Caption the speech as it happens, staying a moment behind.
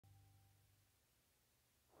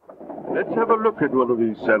Let's have a look at one of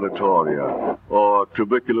these sanatoria, or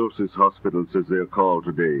tuberculosis hospitals as they're called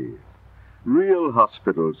today. Real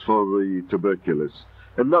hospitals for the tuberculous,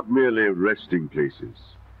 and not merely resting places.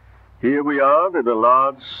 Here we are in a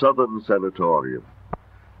large southern sanatorium.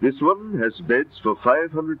 This one has beds for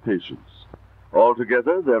 500 patients.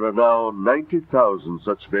 Altogether, there are now 90,000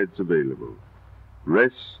 such beds available.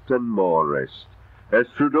 Rest and more rest, as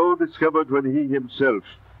Trudeau discovered when he himself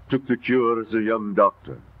took the cure as a young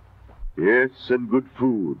doctor. Yes, and good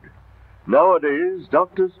food. Nowadays,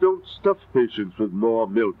 doctors don't stuff patients with more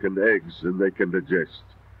milk and eggs than they can digest.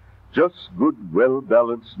 Just good,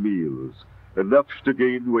 well-balanced meals, enough to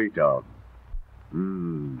gain weight on.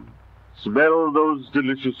 Smell those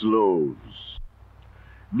delicious loaves.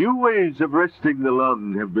 New ways of resting the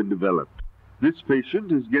lung have been developed. This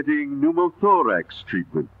patient is getting pneumothorax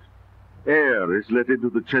treatment. Air is let into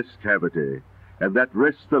the chest cavity, and that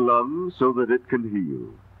rests the lung so that it can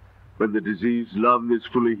heal. When the diseased lung is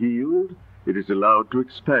fully healed, it is allowed to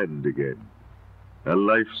expand again. A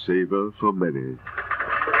lifesaver for many.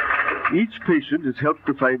 Each patient is helped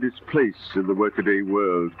to find his place in the workaday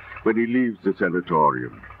world when he leaves the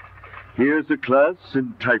sanatorium. Here's a class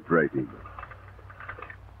in typewriting.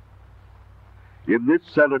 In this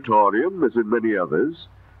sanatorium, as in many others,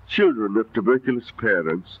 children of tuberculous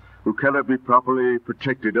parents who cannot be properly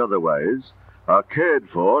protected otherwise are cared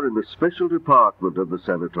for in the special department of the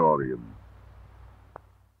sanatorium.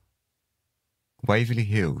 Waverly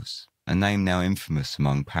Hills, a name now infamous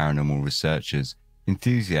among paranormal researchers,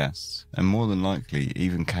 enthusiasts, and more than likely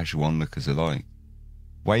even casual onlookers alike.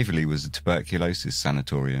 Waverly was a tuberculosis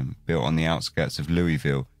sanatorium built on the outskirts of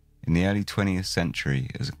Louisville in the early 20th century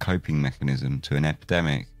as a coping mechanism to an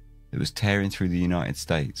epidemic that was tearing through the United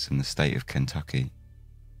States and the state of Kentucky.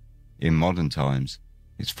 In modern times,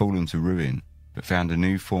 it's fallen to ruin, but found a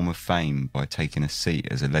new form of fame by taking a seat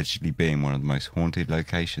as allegedly being one of the most haunted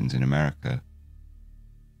locations in America.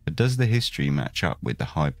 But does the history match up with the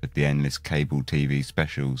hype of the endless cable TV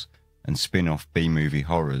specials and spin-off B-movie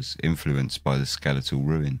horrors influenced by the skeletal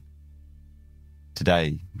ruin?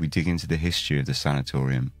 Today, we dig into the history of the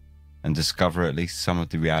sanatorium and discover at least some of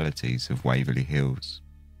the realities of Waverly Hills.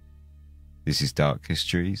 This is Dark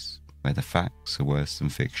Histories, where the facts are worse than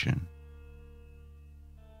fiction.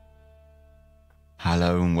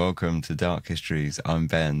 Hello and welcome to Dark Histories. I'm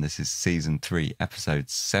Ben. This is Season 3,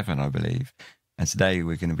 Episode 7, I believe. And today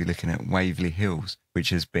we're going to be looking at Waverly Hills,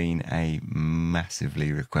 which has been a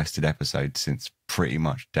massively requested episode since pretty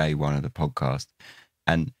much day one of the podcast.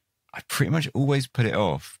 And I pretty much always put it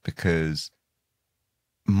off because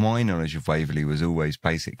my knowledge of Waverly was always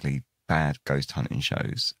basically bad ghost hunting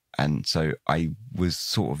shows. And so I was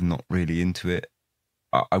sort of not really into it.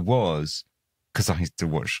 I was, because I used to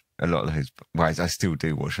watch a lot of those, well, I still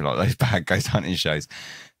do watch a lot of those bad ghost hunting shows,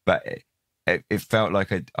 but it felt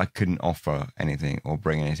like I couldn't offer anything or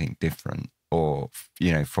bring anything different or,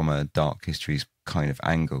 you know, from a dark histories kind of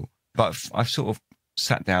angle. But I've sort of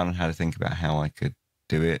sat down and had to think about how I could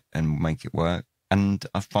do it and make it work. And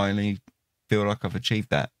I finally feel like I've achieved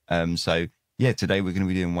that. So yeah, today we're going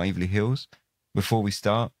to be doing Waverly Hills. Before we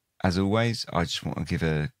start, as always, I just want to give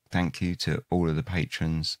a thank you to all of the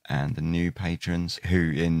patrons and the new patrons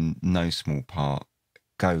who, in no small part,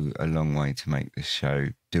 go a long way to make this show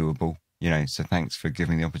doable. You know, so thanks for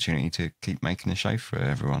giving me the opportunity to keep making the show for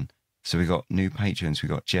everyone. So we got new patrons. We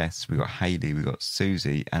got Jess, we got Hayley, we got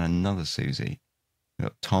Susie, and another Susie. We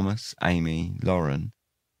got Thomas, Amy, Lauren,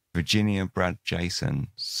 Virginia, Brad, Jason,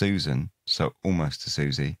 Susan. So almost to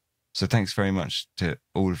Susie. So thanks very much to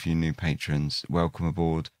all of you new patrons. Welcome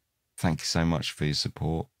aboard. Thank you so much for your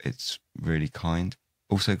support. It's really kind.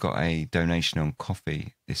 Also got a donation on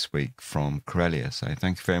coffee this week from Courier. So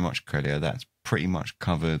thank you very much, Courier. That's pretty much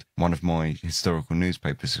covered one of my historical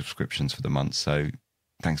newspaper subscriptions for the month. So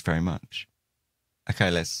thanks very much. Okay,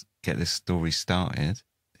 let's get this story started.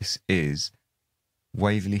 This is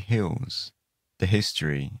Waverly Hills, the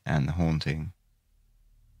history and the haunting.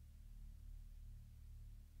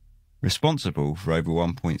 Responsible for over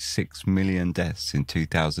 1.6 million deaths in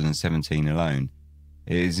 2017 alone,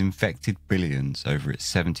 it has infected billions over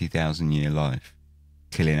its 70,000-year life,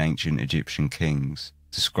 killing ancient Egyptian kings,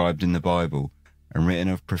 described in the Bible and written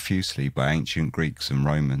of profusely by ancient Greeks and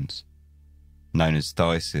Romans. Known as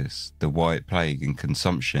phthisis, the white plague and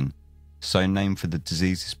consumption, so named for the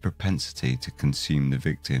disease's propensity to consume the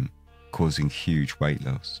victim, causing huge weight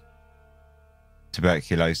loss.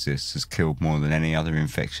 Tuberculosis has killed more than any other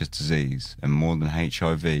infectious disease and more than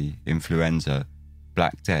HIV, influenza,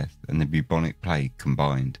 Black Death and the bubonic plague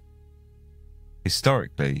combined.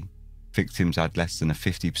 Historically, victims had less than a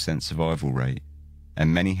 50% survival rate,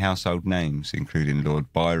 and many household names, including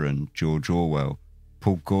Lord Byron, George Orwell,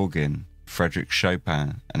 Paul Gauguin, Frederick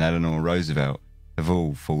Chopin, and Eleanor Roosevelt, have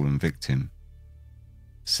all fallen victim.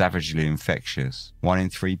 Savagely infectious, 1 in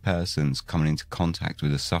 3 persons coming into contact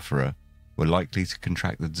with a sufferer were likely to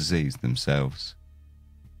contract the disease themselves.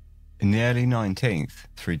 In the early 19th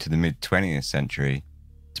through to the mid-20th century,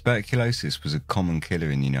 tuberculosis was a common killer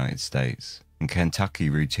in the United States, and Kentucky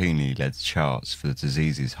routinely led the charts for the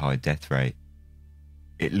disease's high death rate.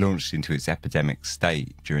 It launched into its epidemic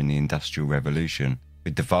state during the Industrial Revolution,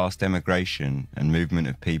 with the vast emigration and movement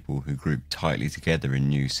of people who grouped tightly together in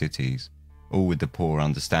new cities, all with the poor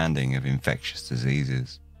understanding of infectious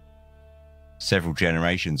diseases. Several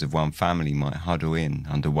generations of one family might huddle in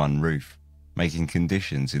under one roof, making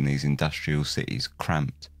conditions in these industrial cities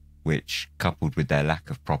cramped, which, coupled with their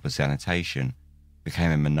lack of proper sanitation,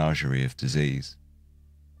 became a menagerie of disease.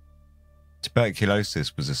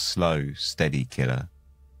 Tuberculosis was a slow, steady killer,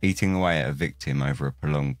 eating away at a victim over a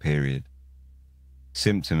prolonged period.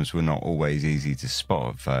 Symptoms were not always easy to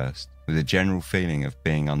spot at first, with a general feeling of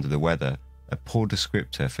being under the weather a poor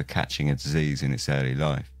descriptor for catching a disease in its early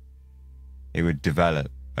life. It would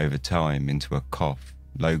develop, over time, into a cough,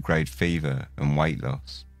 low-grade fever and weight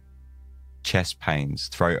loss. Chest pains,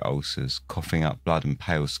 throat ulcers, coughing up blood and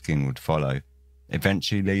pale skin would follow,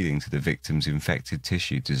 eventually leading to the victim's infected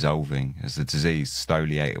tissue dissolving as the disease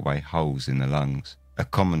slowly ate away holes in the lungs, a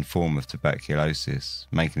common form of tuberculosis,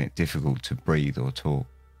 making it difficult to breathe or talk.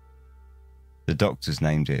 The doctors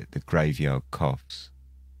named it the graveyard coughs.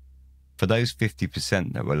 For those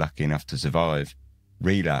 50% that were lucky enough to survive,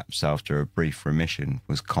 relapse after a brief remission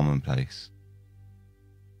was commonplace.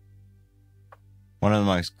 One of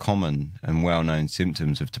the most common and well-known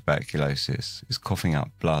symptoms of tuberculosis is coughing up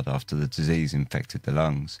blood after the disease infected the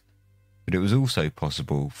lungs, but it was also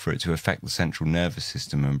possible for it to affect the central nervous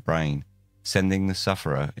system and brain, sending the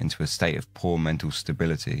sufferer into a state of poor mental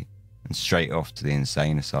stability and straight off to the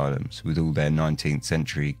insane asylums with all their 19th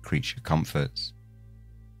century creature comforts.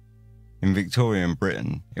 In Victorian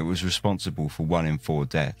Britain, it was responsible for 1 in 4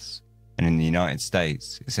 deaths, and in the United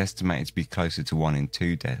States, it's estimated to be closer to 1 in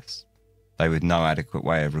 2 deaths. Though with no adequate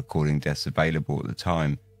way of recording deaths available at the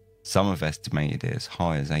time, some have estimated it as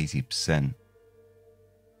high as 80%.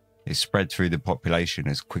 It spread through the population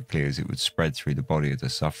as quickly as it would spread through the body of the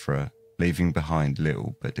sufferer, leaving behind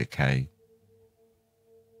little but decay.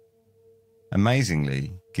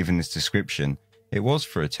 Amazingly, given this description, it was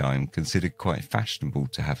for a time considered quite fashionable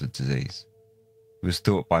to have the disease. It was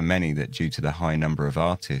thought by many that due to the high number of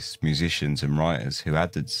artists, musicians and writers who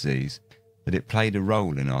had the disease, that it played a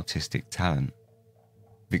role in artistic talent.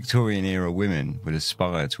 Victorian-era women would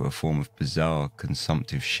aspire to a form of bizarre,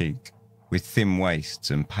 consumptive chic, with thin waists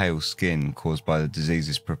and pale skin caused by the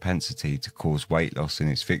disease's propensity to cause weight loss in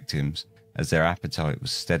its victims as their appetite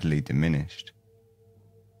was steadily diminished.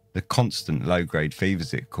 The constant low-grade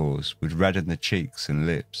fevers it caused would redden the cheeks and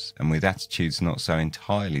lips, and with attitudes not so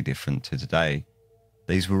entirely different to today,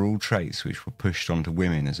 these were all traits which were pushed onto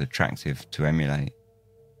women as attractive to emulate.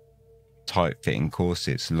 Tight-fitting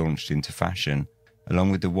corsets launched into fashion,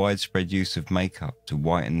 along with the widespread use of makeup to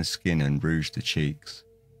whiten the skin and rouge the cheeks.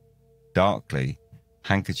 Darkly,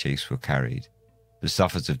 handkerchiefs were carried. The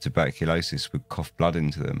sufferers of tuberculosis would cough blood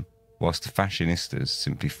into them, whilst the fashionistas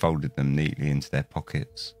simply folded them neatly into their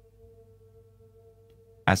pockets.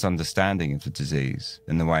 As understanding of the disease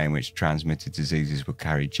and the way in which transmitted diseases were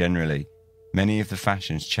carried generally, many of the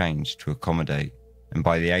fashions changed to accommodate, and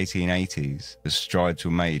by the 1880s, as strides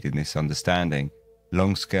were made in this understanding,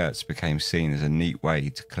 long skirts became seen as a neat way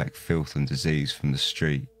to collect filth and disease from the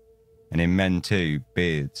street. And in men too,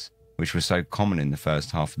 beards, which were so common in the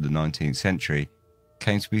first half of the 19th century,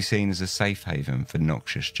 came to be seen as a safe haven for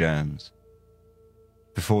noxious germs.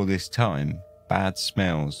 Before this time, bad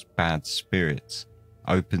smells, bad spirits,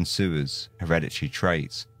 open sewers, hereditary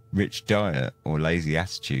traits, rich diet or lazy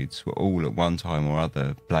attitudes were all at one time or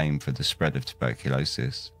other blamed for the spread of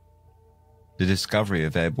tuberculosis. The discovery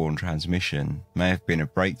of airborne transmission may have been a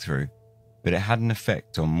breakthrough, but it had an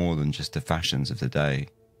effect on more than just the fashions of the day.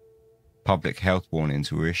 Public health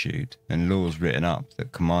warnings were issued and laws written up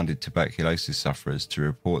that commanded tuberculosis sufferers to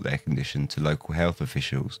report their condition to local health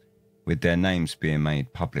officials, with their names being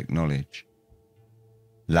made public knowledge.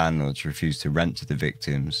 Landlords refused to rent to the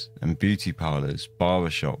victims, and beauty parlours, barber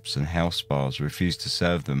shops and health spas refused to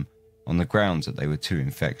serve them on the grounds that they were too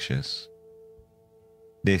infectious.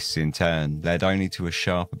 This, in turn, led only to a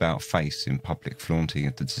sharp about-face in public flaunting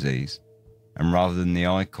of the disease, and rather than the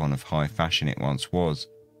icon of high fashion it once was,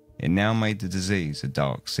 it now made the disease a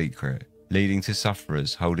dark secret, leading to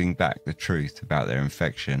sufferers holding back the truth about their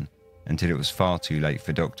infection until it was far too late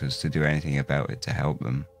for doctors to do anything about it to help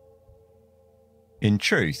them. In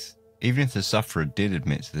truth, even if the sufferer did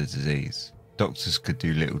admit to the disease, doctors could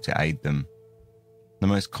do little to aid them. The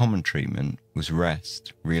most common treatment was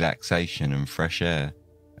rest, relaxation and fresh air,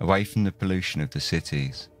 away from the pollution of the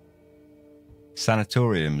cities.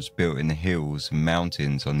 Sanatoriums built in the hills and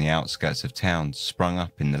mountains on the outskirts of towns sprung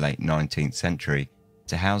up in the late 19th century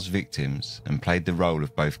to house victims and played the role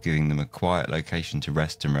of both giving them a quiet location to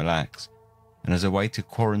rest and relax, and as a way to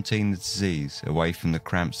quarantine the disease away from the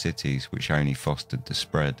cramped cities which only fostered the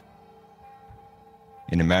spread.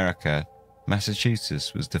 In America,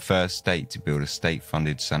 Massachusetts was the first state to build a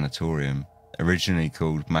state-funded sanatorium, originally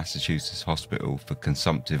called Massachusetts Hospital for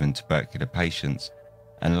Consumptive and Tubercular Patients,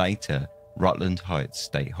 and later Rutland Heights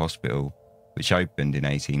State Hospital, which opened in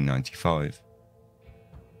 1895.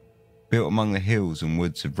 Built among the hills and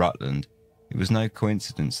woods of Rutland, it was no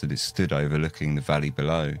coincidence that it stood overlooking the valley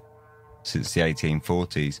below. Since the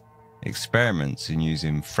 1840s, experiments in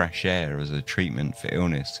using fresh air as a treatment for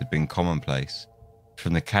illness had been commonplace,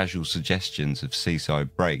 from the casual suggestions of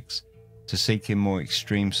seaside breaks to seeking more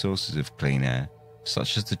extreme sources of clean air,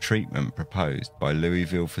 such as the treatment proposed by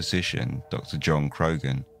Louisville physician Dr. John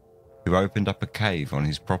Croghan, who opened up a cave on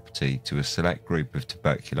his property to a select group of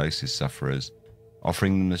tuberculosis sufferers,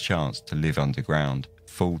 offering them the chance to live underground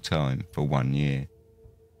full-time for 1 year.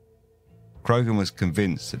 Croghan was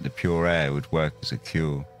convinced that the pure air would work as a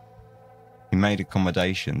cure. He made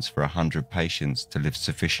accommodations for 100 patients to live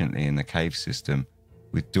sufficiently in the cave system,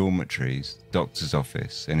 with dormitories, doctor's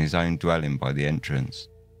office and his own dwelling by the entrance.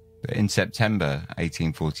 But in September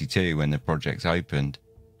 1842, when the project opened,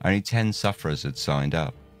 only 10 sufferers had signed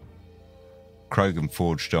up. Croghan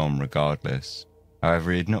forged on regardless.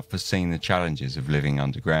 However, he had not foreseen the challenges of living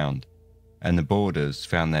underground, and the boarders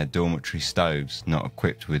found their dormitory stoves not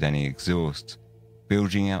equipped with any exhaust,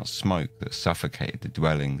 bilging out smoke that suffocated the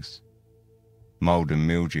dwellings. Mould and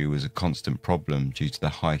mildew was a constant problem due to the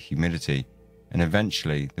high humidity, and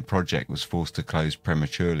eventually the project was forced to close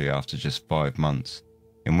prematurely after just 5 months,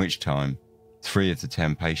 in which time 3 of the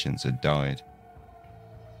 10 patients had died.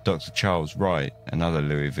 Dr. Charles Wright, another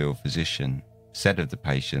Louisville physician, said of the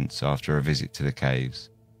patients after a visit to the caves,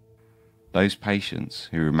 "Those patients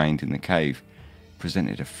who remained in the cave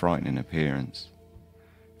presented a frightening appearance.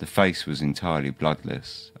 The face was entirely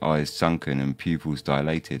bloodless, eyes sunken and pupils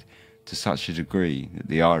dilated to such a degree that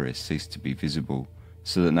the iris ceased to be visible,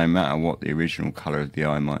 so that no matter what the original colour of the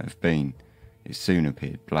eye might have been, it soon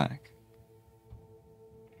appeared black."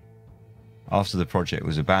 After the project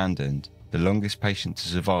was abandoned, the longest patient to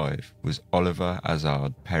survive was Oliver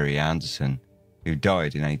Azard Perry Anderson, who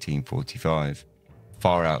died in 1845,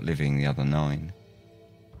 far outliving the other 9.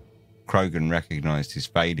 Croghan recognised his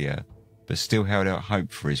failure, but still held out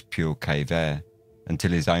hope for his pure cave air until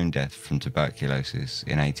his own death from tuberculosis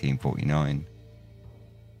in 1849.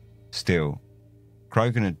 Still,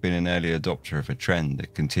 Croghan had been an early adopter of a trend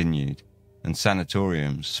that continued, and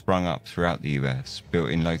sanatoriums sprung up throughout the US, built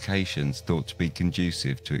in locations thought to be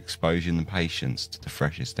conducive to exposing the patients to the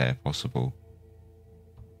freshest air possible.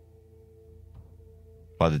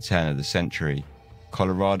 By the turn of the century,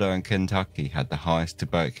 Colorado and Kentucky had the highest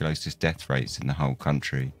tuberculosis death rates in the whole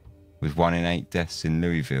country, with 1 in 8 deaths in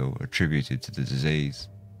Louisville attributed to the disease.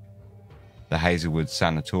 The Hazelwood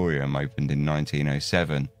Sanatorium opened in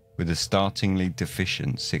 1907 with a startlingly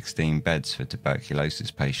deficient 16 beds for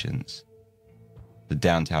tuberculosis patients. The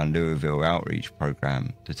downtown Louisville outreach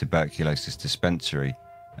program, the tuberculosis dispensary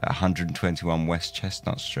at 121 West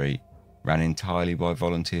Chestnut Street, ran entirely by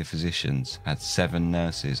volunteer physicians, had 7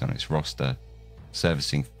 nurses on its roster,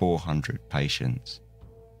 servicing 400 patients.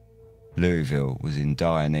 Louisville was in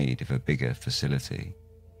dire need of a bigger facility.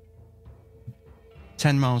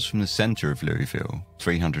 10 miles from the centre of Louisville,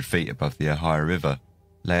 300 feet above the Ohio River,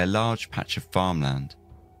 lay a large patch of farmland.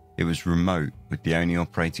 It was remote, with the only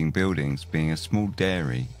operating buildings being a small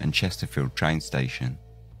dairy and Chesterfield train station.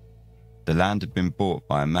 The land had been bought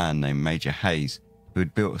by a man named Major Hayes, who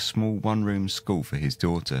had built a small one-room school for his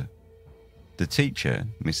daughter. The teacher,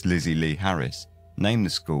 Miss Lizzie Lee Harris, named the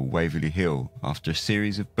school Waverly Hill after a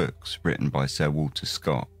series of books written by Sir Walter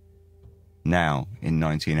Scott. Now, in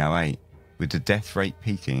 1908, with the death rate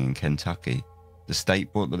peaking in Kentucky, the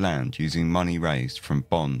state bought the land using money raised from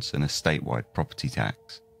bonds and a statewide property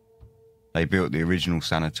tax. They built the original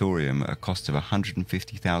sanatorium at a cost of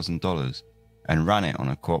 $150,000 and ran it on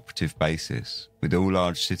a cooperative basis, with all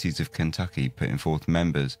large cities of Kentucky putting forth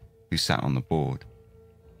members who sat on the board.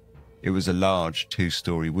 It was a large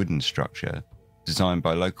 2-story wooden structure designed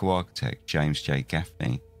by local architect James J.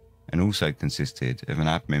 Gaffney, and also consisted of an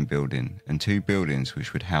admin building and 2 buildings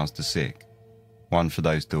which would house the sick. one for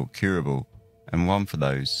those thought curable and one for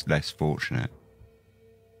those less fortunate.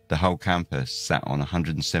 The whole campus sat on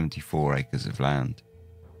 174 acres of land.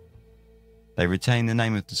 They retained the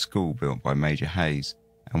name of the school built by Major Hayes,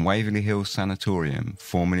 and Waverly Hills Sanatorium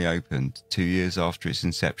formally opened 2 years after its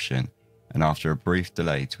inception and after a brief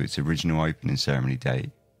delay to its original opening ceremony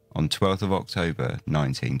date on 12th of October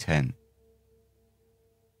 1910.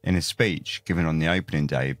 In a speech given on the opening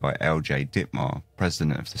day by L.J. Dittmar,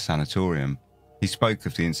 president of the sanatorium, he spoke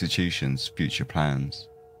of the institution's future plans.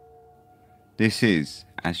 "This is,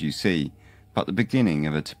 as you see, but the beginning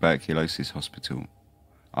of a tuberculosis hospital.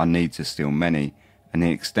 Our needs are still many, and the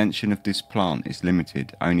extension of this plant is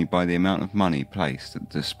limited only by the amount of money placed at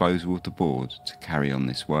the disposal of the board to carry on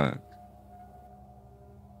this work."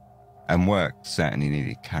 And work certainly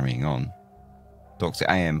needed carrying on. Dr.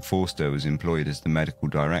 A.M. Forster was employed as the medical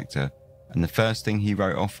director, and the first thing he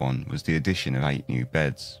wrote off on was the addition of 8 new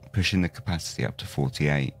beds, pushing the capacity up to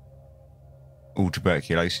 48. All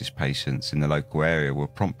tuberculosis patients in the local area were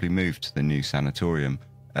promptly moved to the new sanatorium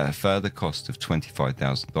at a further cost of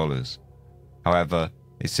 $25,000. However,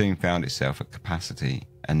 it soon found itself at capacity,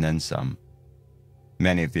 and then some.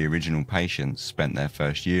 Many of the original patients spent their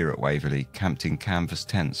first year at Waverly camped in canvas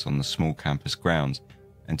tents on the small campus grounds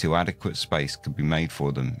until adequate space could be made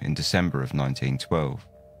for them in December of 1912.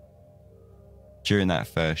 During that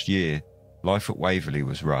first year, life at Waverly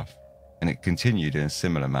was rough, and it continued in a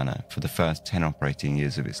similar manner for the first 10 operating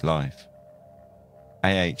years of its life.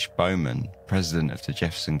 A.H. Bowman, president of the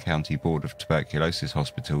Jefferson County Board of Tuberculosis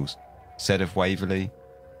Hospitals, said of Waverly,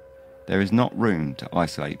 "There is not room to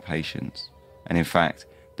isolate patients, and in fact,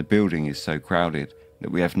 the building is so crowded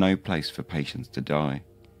that we have no place for patients to die.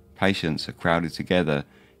 Patients are crowded together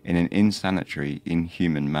in an insanitary,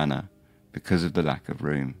 inhuman manner because of the lack of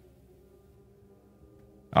room."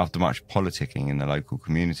 After much politicking in the local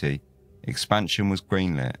community, expansion was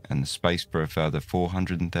greenlit and the space for a further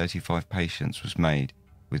 435 patients was made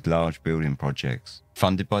with large building projects,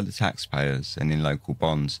 funded by the taxpayers and in local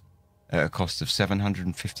bonds, at a cost of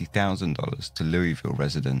 $750,000 to Louisville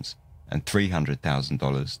residents and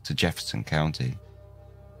 $300,000 to Jefferson County.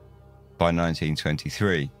 By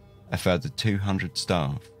 1923, a further 200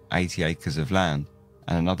 staff, 80 acres of land,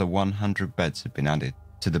 and another 100 beds had been added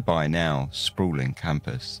to the by now sprawling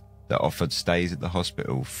campus that offered stays at the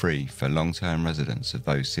hospital free for long-term residents of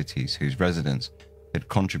those cities whose residents had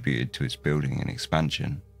contributed to its building and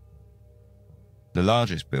expansion. The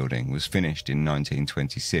largest building was finished in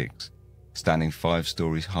 1926, standing 5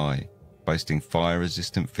 stories high, boasting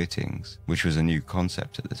fire-resistant fittings, which was a new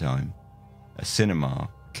concept at the time, a cinema,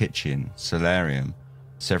 kitchen, solarium,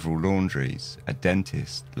 several laundries, a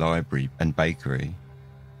dentist, library and bakery.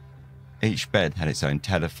 Each bed had its own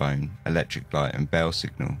telephone, electric light and bell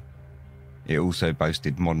signal. It also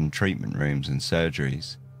boasted modern treatment rooms and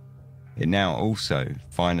surgeries. It now also,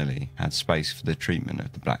 finally, had space for the treatment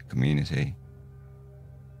of the black community.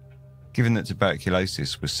 Given that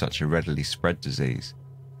tuberculosis was such a readily spread disease,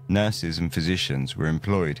 nurses and physicians were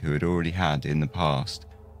employed who had already had in the past,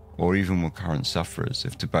 or even were current sufferers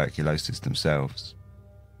of tuberculosis themselves.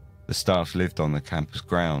 The staff lived on the campus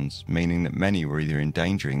grounds, meaning that many were either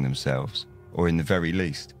endangering themselves, or in the very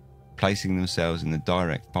least, placing themselves in the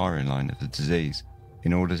direct firing line of the disease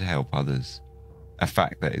in order to help others, a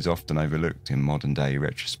fact that is often overlooked in modern-day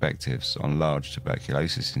retrospectives on large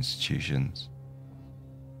tuberculosis institutions.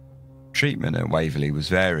 Treatment at Waverly was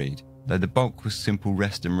varied, though the bulk was simple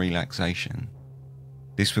rest and relaxation.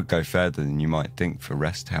 This would go further than you might think for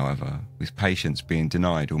rest, however, with patients being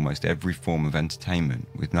denied almost every form of entertainment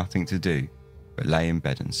with nothing to do but lay in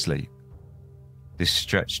bed and sleep. This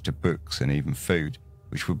stretched to books and even food,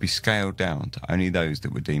 which would be scaled down to only those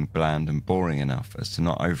that were deemed bland and boring enough as to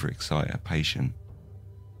not overexcite a patient.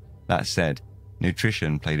 That said,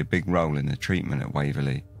 nutrition played a big role in the treatment at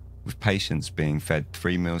Waverly, with patients being fed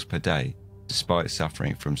 3 meals per day despite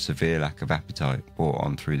suffering from severe lack of appetite brought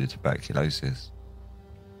on through the tuberculosis.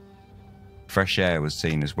 Fresh air was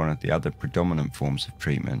seen as one of the other predominant forms of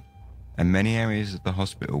treatment, and many areas of the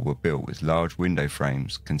hospital were built with large window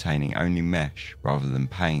frames containing only mesh rather than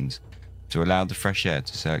panes to allow the fresh air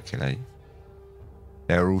to circulate.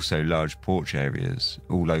 There were also large porch areas,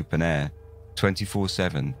 all open air,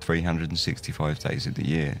 24/7, 365 days of the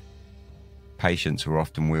year. Patients were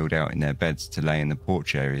often wheeled out in their beds to lay in the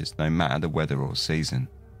porch areas no matter the weather or season.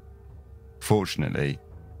 Fortunately,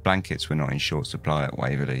 blankets were not in short supply at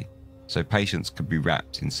Waverly, so patients could be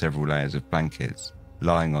wrapped in several layers of blankets,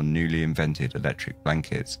 lying on newly invented electric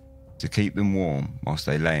blankets to keep them warm whilst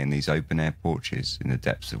they lay in these open-air porches in the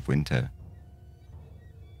depths of winter.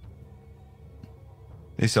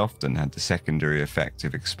 This often had the secondary effect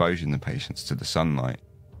of exposing the patients to the sunlight,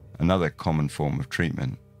 another common form of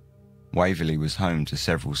treatment. Waverly was home to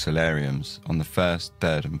several solariums on the first,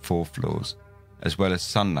 third and fourth floors, as well as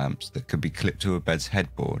sun lamps that could be clipped to a bed's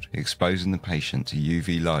headboard, exposing the patient to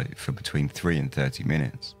UV light for between 3 and 30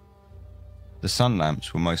 minutes. The sun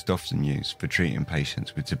lamps were most often used for treating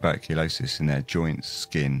patients with tuberculosis in their joints,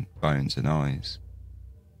 skin, bones and eyes.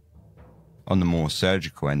 On the more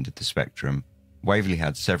surgical end of the spectrum, Waverly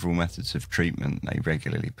had several methods of treatment they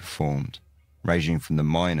regularly performed, ranging from the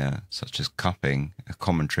minor, such as cupping, a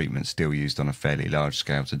common treatment still used on a fairly large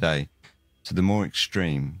scale today, to the more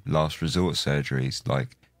extreme, last resort surgeries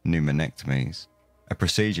like pneumonectomies, a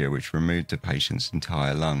procedure which removed the patient's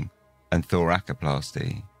entire lung, and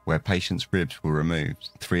thoracoplasty, where patients' ribs were removed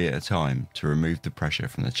 3 at a time to remove the pressure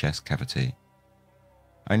from the chest cavity.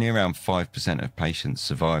 Only around 5% of patients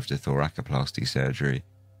survived a thoracoplasty surgery,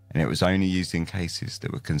 and it was only used in cases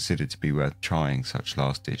that were considered to be worth trying such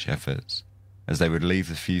last-ditch efforts, as they would leave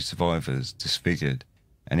the few survivors disfigured,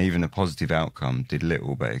 and even a positive outcome did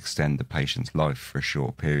little but extend the patient's life for a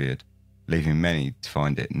short period, leaving many to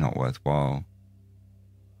find it not worthwhile.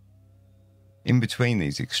 In between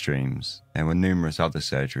these extremes, there were numerous other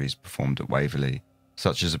surgeries performed at Waverly,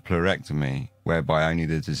 such as a pleurectomy, whereby only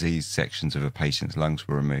the diseased sections of a patient's lungs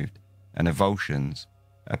were removed, and avulsions,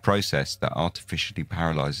 a process that artificially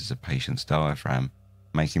paralyses a patient's diaphragm,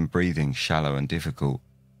 making breathing shallow and difficult,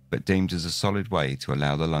 but deemed as a solid way to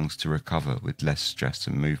allow the lungs to recover with less stress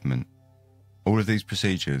and movement. All of these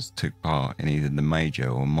procedures took part in either the major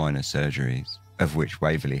or minor surgeries, of which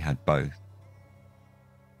Waverly had both.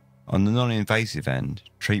 On the non-invasive end,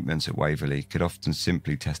 treatments at Waverly could often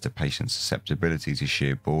simply test a patient's susceptibility to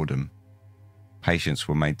sheer boredom. Patients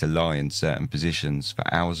were made to lie in certain positions for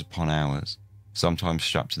hours upon hours, sometimes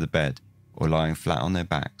strapped to the bed or lying flat on their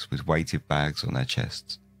backs with weighted bags on their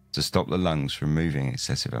chests to stop the lungs from moving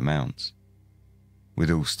excessive amounts.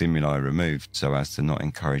 With all stimuli removed so as to not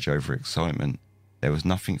encourage overexcitement, there was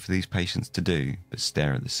nothing for these patients to do but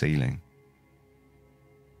stare at the ceiling.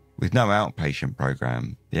 With no outpatient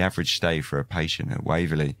program, the average stay for a patient at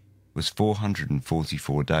Waverly was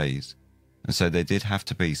 444 days, and so there did have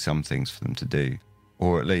to be some things for them to do,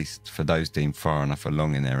 or at least for those deemed far enough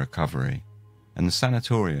along in their recovery. And the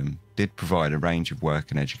sanatorium did provide a range of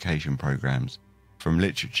work and education programs, from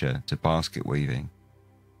literature to basket weaving.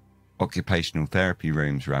 Occupational therapy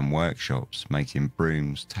rooms ran workshops making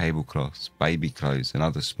brooms, tablecloths, baby clothes and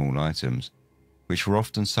other small items, which were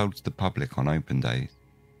often sold to the public on open days.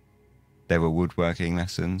 There were woodworking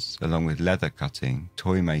lessons, along with leather cutting,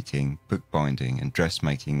 toy making, bookbinding and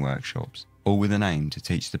dressmaking workshops, all with an aim to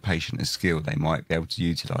teach the patient a skill they might be able to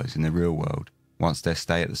utilise in the real world once their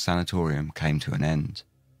stay at the sanatorium came to an end.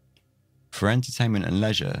 For entertainment and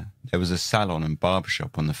leisure, there was a salon and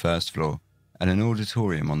barbershop on the first floor and an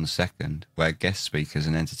auditorium on the second, where guest speakers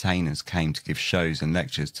and entertainers came to give shows and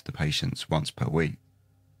lectures to the patients once per week.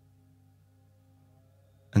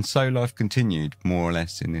 And so life continued more or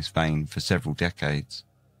less in this vein for several decades.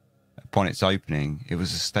 Upon its opening, it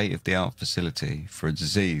was a state-of-the-art facility for a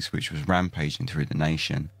disease which was rampaging through the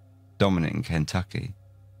nation, dominant in Kentucky.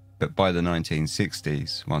 But by the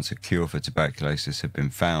 1960s, once a cure for tuberculosis had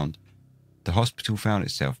been found, the hospital found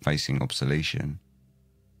itself facing obsolescence.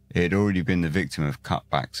 It had already been the victim of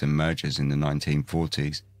cutbacks and mergers in the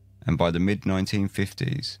 1940s, and by the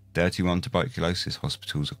mid-1950s, 31 tuberculosis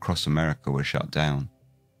hospitals across America were shut down.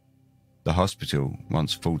 The hospital,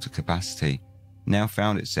 once full to capacity, now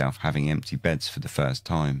found itself having empty beds for the first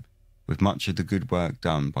time, with much of the good work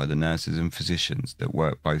done by the nurses and physicians that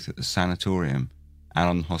worked both at the sanatorium and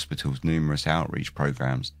on the hospital's numerous outreach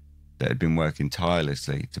programs that had been working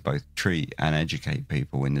tirelessly to both treat and educate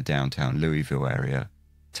people in the downtown Louisville area,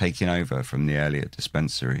 taking over from the earlier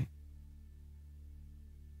dispensary.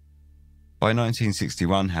 By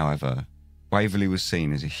 1961, however, Waverly was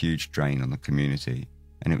seen as a huge drain on the community,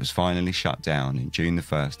 and it was finally shut down in June the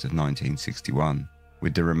 1st of 1961,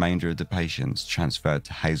 with the remainder of the patients transferred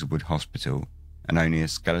to Hazelwood Hospital and only a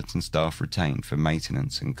skeleton staff retained for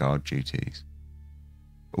maintenance and guard duties.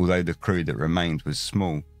 Although the crew that remained was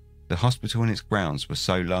small, the hospital and its grounds were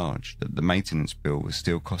so large that the maintenance bill was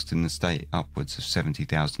still costing the state upwards of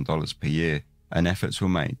 $70,000 per year, and efforts were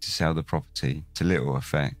made to sell the property to little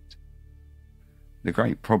effect. The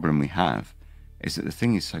great problem we have is that the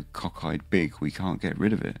thing is so cockeyed big we can't get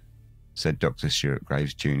rid of it, said Dr. Stuart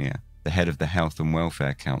Graves Jr., the head of the Health and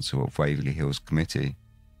Welfare Council of Waverly Hills Committee.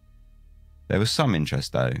 There was some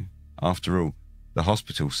interest though. After all, the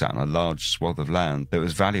hospital sat on a large swath of land that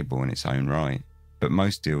was valuable in its own right, but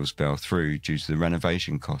most deals fell through due to the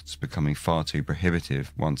renovation costs becoming far too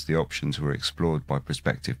prohibitive once the options were explored by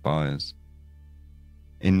prospective buyers.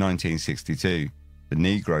 In 1962, the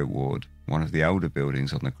Negro Ward, one of the older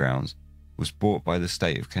buildings on the grounds, was bought by the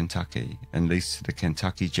state of Kentucky and leased to the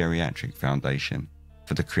Kentucky Geriatric Foundation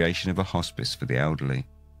for the creation of a hospice for the elderly.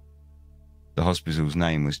 The hospital's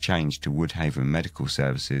name was changed to Woodhaven Medical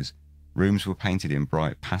Services, rooms were painted in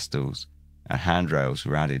bright pastels, and handrails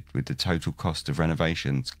were added, with the total cost of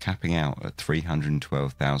renovations capping out at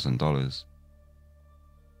 $312,000.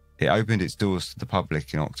 It opened its doors to the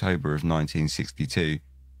public in October of 1962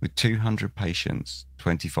 with 200 patients,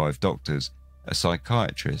 25 doctors, a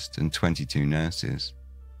psychiatrist and 22 nurses.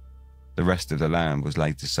 The rest of the land was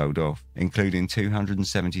later sold off, including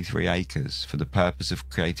 273 acres for the purpose of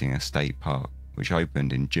creating a state park, which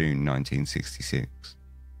opened in June 1966.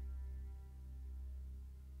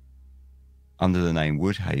 Under the name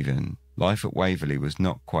Woodhaven, life at Waverly was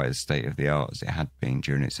not quite as state-of-the-art as it had been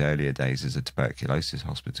during its earlier days as a tuberculosis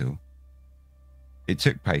hospital. It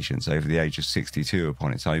took patients over the age of 62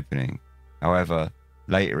 upon its opening. However,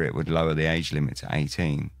 later it would lower the age limit to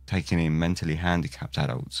 18, taking in mentally handicapped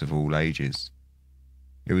adults of all ages.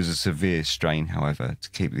 It was a severe strain, however,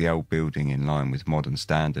 to keep the old building in line with modern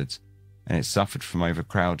standards, and it suffered from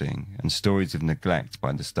overcrowding and stories of neglect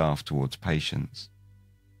by the staff towards patients.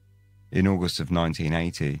 In August of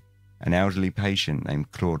 1980, an elderly patient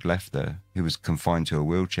named Claude Lefter, who was confined to a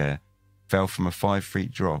wheelchair, fell from a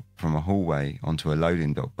 5-feet drop from a hallway onto a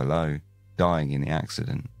loading dock below, dying in the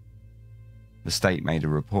accident. The state made a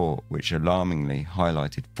report which alarmingly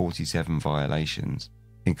highlighted 47 violations,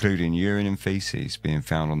 including urine and feces being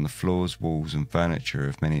found on the floors, walls and furniture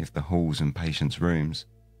of many of the halls and patients' rooms,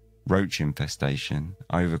 roach infestation,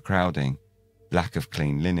 overcrowding, lack of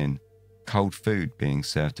clean linen, cold food being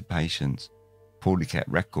served to patients, poorly kept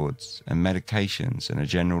records and medications, and a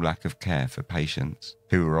general lack of care for patients,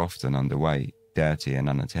 who were often underweight, dirty and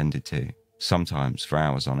unattended to, sometimes for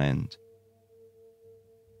hours on end.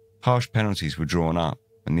 Harsh penalties were drawn up,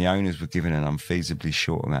 and the owners were given an unfeasibly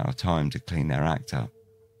short amount of time to clean their act up.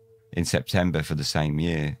 In September for the same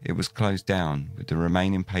year, it was closed down, with the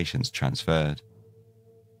remaining patients transferred.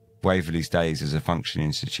 Waverley's days as a functioning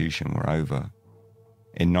institution were over.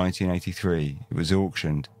 In 1983, it was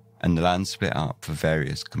auctioned, and the land split up for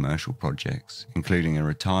various commercial projects, including a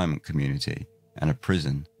retirement community and a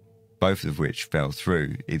prison, both of which fell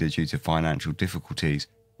through either due to financial difficulties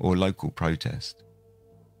or local protest.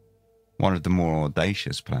 One of the more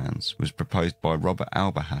audacious plans was proposed by Robert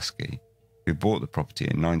Alberhaskey, who bought the property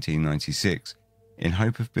in 1996 in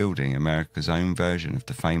hope of building America's own version of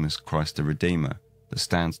the famous Christ the Redeemer that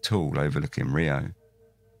stands tall overlooking Rio.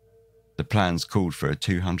 The plans called for a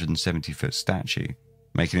 270-foot statue,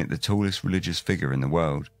 making it the tallest religious figure in the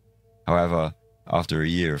world. However, after a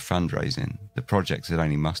year of fundraising, the project had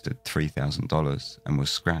only mustered $3,000 and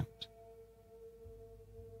was scrapped.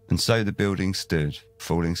 And so the building stood,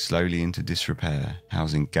 falling slowly into disrepair,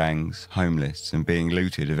 housing gangs, homeless, and being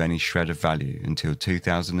looted of any shred of value until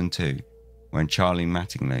 2002, when Charlie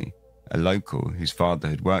Mattingly, a local whose father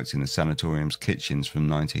had worked in the sanatorium's kitchens from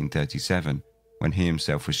 1937, when he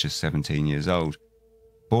himself was just 17 years old,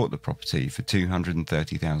 bought the property for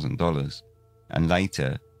 $230,000, and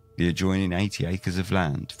later the adjoining 80 acres of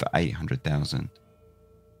land for $800,000.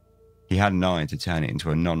 He had an eye to turn it into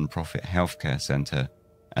a non-profit healthcare centre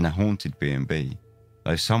and a haunted B&B,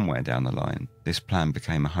 though somewhere down the line this plan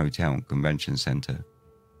became a hotel and convention centre.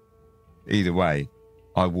 Either way,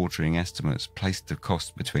 eye-watering estimates placed the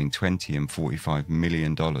cost between $20 and $45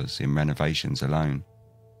 million in renovations alone.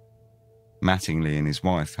 Mattingly and his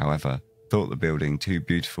wife, however, thought the building too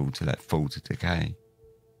beautiful to let fall to decay.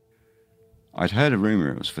 I'd heard a rumour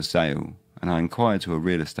it was for sale, and I inquired to a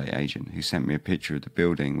real estate agent who sent me a picture of the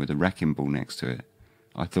building with a wrecking ball next to it.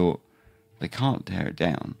 I thought, they can't tear it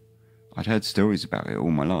down. I'd heard stories about it all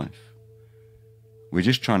my life. We're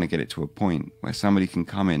just trying to get it to a point where somebody can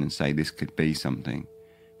come in and say this could be something.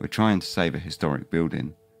 We're trying to save a historic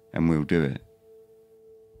building, and we'll do it.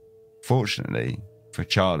 Fortunately, for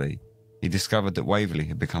Charlie, he discovered that Waverly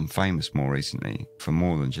had become famous more recently for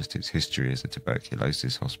more than just its history as a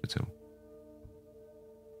tuberculosis hospital.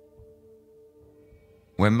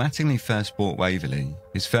 When Mattingly first bought Waverly,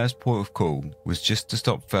 his first port of call was just to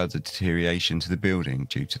stop further deterioration to the building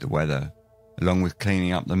due to the weather, along with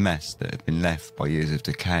cleaning up the mess that had been left by years of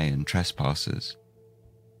decay and trespassers.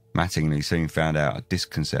 Mattingly soon found out a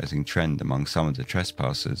disconcerting trend among some of the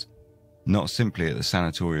trespassers, not simply at the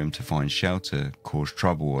sanatorium to find shelter, cause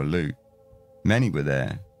trouble or loot. Many were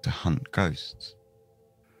there to hunt ghosts.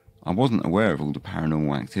 I wasn't aware of all the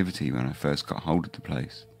paranormal activity when I first got hold of the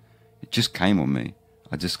place. It just came on me.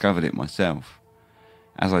 I discovered it myself.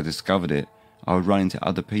 As I discovered it, I would run into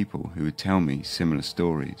other people who would tell me similar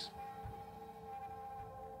stories.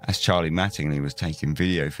 As Charlie Mattingly was taking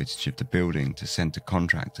video footage of the building to send to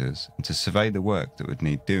contractors and to survey the work that would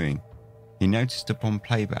need doing, he noticed upon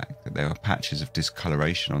playback that there were patches of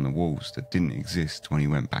discoloration on the walls that didn't exist when he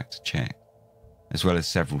went back to check, as well as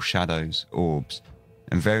several shadows, orbs,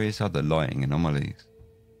 and various other lighting anomalies.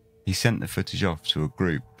 He sent the footage off to a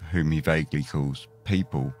group whom he vaguely calls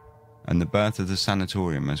People, and the birth of the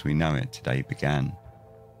sanatorium as we know it today began.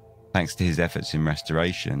 Thanks to his efforts in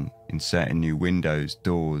restoration, inserting new windows,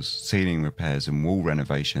 doors, ceiling repairs and wall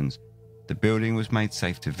renovations, the building was made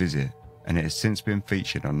safe to visit, and it has since been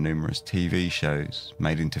featured on numerous TV shows,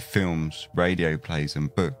 made into films, radio plays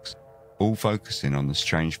and books, all focusing on the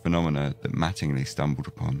strange phenomena that Mattingly stumbled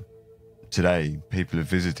upon. Today, people have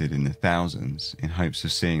visited in the thousands in hopes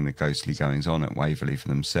of seeing the ghostly goings-on at Waverly for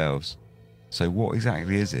themselves. So what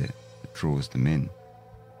exactly is it that draws them in?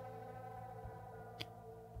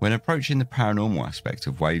 When approaching the paranormal aspect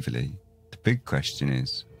of Waverly, the big question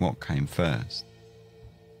is, what came first?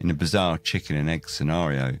 In a bizarre chicken and egg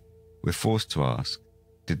scenario, we're forced to ask,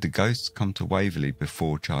 did the ghosts come to Waverly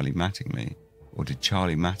before Charlie Mattingly, or did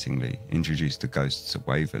Charlie Mattingly introduce the ghosts at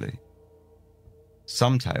Waverly?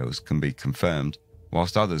 Some tales can be confirmed,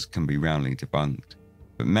 whilst others can be roundly debunked,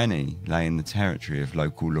 but many lay in the territory of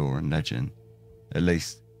local lore and legend. At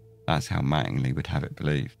least, that's how Mattingly would have it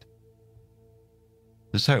believed.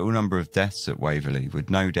 The total number of deaths at Waverly would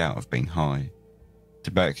no doubt have been high.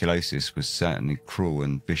 Tuberculosis was certainly cruel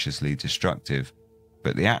and viciously destructive,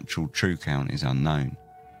 but the actual true count is unknown.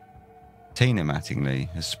 Tina Mattingly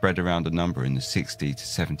has spread around a number in the 60 to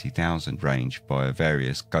 70,000 range via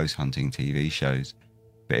various ghost hunting TV shows,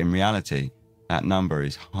 but in reality, that number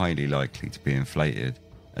is highly likely to be inflated,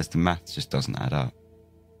 as the math just doesn't add up.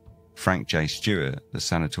 Frank J. Stewart, the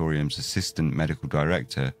sanatorium's assistant medical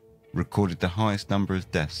director, recorded the highest number of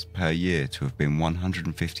deaths per year to have been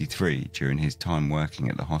 153 during his time working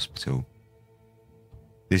at the hospital.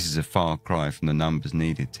 This is a far cry from the numbers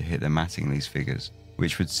needed to hit the Mattingly's figures,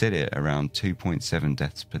 which would sit at around 2.7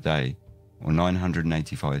 deaths per day, or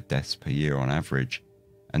 985 deaths per year on average,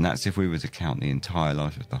 and that's if we were to count the entire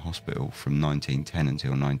life of the hospital from 1910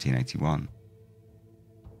 until 1981.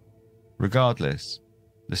 Regardless,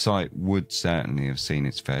 the site would certainly have seen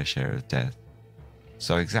its fair share of death.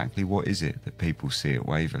 So exactly what is it that people see at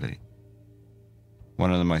Waverly?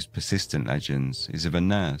 One of the most persistent legends is of a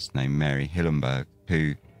nurse named Mary Hillenberg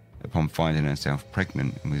who, upon finding herself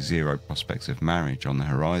pregnant and with zero prospects of marriage on the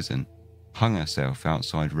horizon, hung herself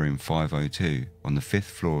outside room 502 on the 5th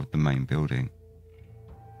floor of the main building.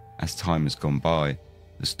 As time has gone by,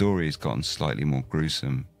 the story has gotten slightly more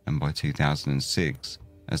gruesome, and by 2006,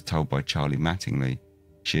 as told by Charlie Mattingly,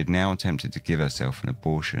 she had now attempted to give herself an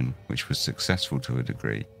abortion, which was successful to a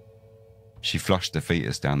degree. She flushed the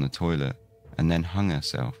fetus down the toilet and then hung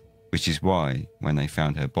herself, which is why, when they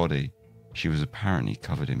found her body, she was apparently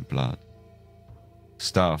covered in blood.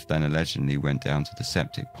 Staff then allegedly went down to the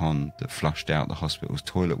septic pond that flushed out the hospital's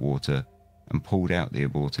toilet water and pulled out the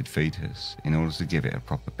aborted fetus in order to give it a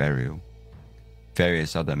proper burial.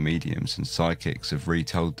 Various other mediums and psychics have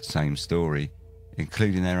retold the same story,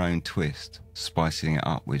 including their own twist, spicing it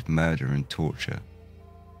up with murder and torture.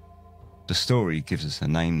 The story gives us a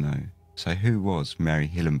name though, so who was Mary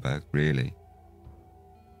Hillenberg really?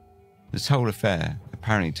 This whole affair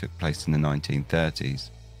apparently took place in the 1930s,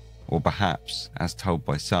 or perhaps, as told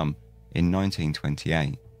by some, in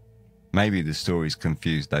 1928. Maybe the stories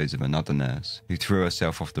confused those of another nurse who threw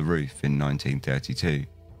herself off the roof in 1932.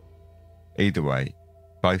 Either way,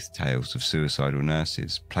 both tales of suicidal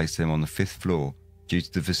nurses placed them on the 5th floor due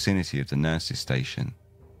to the vicinity of the nurses' station.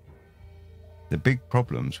 The big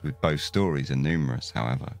problems with both stories are numerous,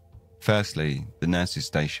 however. Firstly, the nurses'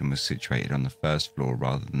 station was situated on the 1st floor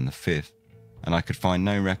rather than the 5th, and I could find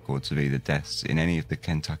no records of either deaths in any of the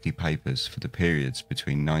Kentucky papers for the periods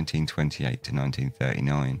between 1928 to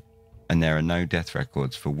 1939, and there are no death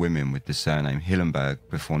records for women with the surname Hillenberg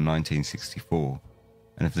before 1964,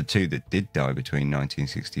 and of the two that did die between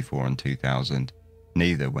 1964 and 2000,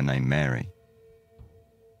 neither were named Mary.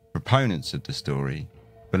 Proponents of the story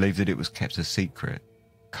believe that it was kept a secret,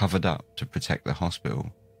 covered up to protect the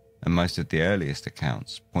hospital, and most of the earliest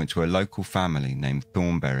accounts point to a local family named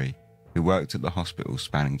Thornberry who worked at the hospital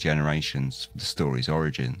spanning generations for the story's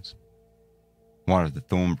origins. One of the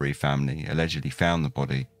Thornberry family allegedly found the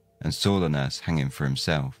body and saw the nurse hanging for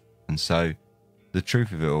himself, and so the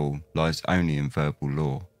truth of it all lies only in verbal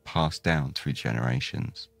lore passed down through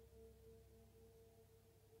generations.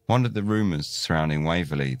 One of the rumours surrounding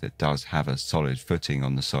Waverly that does have a solid footing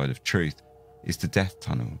on the side of truth is the death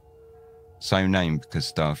tunnel, so named because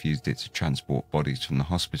staff used it to transport bodies from the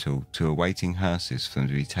hospital to awaiting hearses for them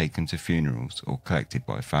to be taken to funerals or collected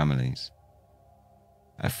by families.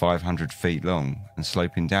 At 500 feet long and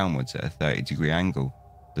sloping downwards at a 30-degree angle,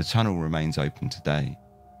 the tunnel remains open today.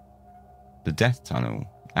 The death tunnel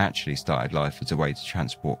actually started life as a way to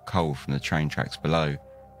transport coal from the train tracks below,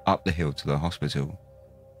 up the hill to the hospital.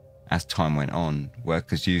 As time went on,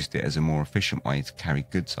 workers used it as a more efficient way to carry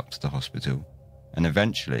goods up to the hospital, and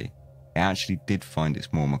eventually, it actually did find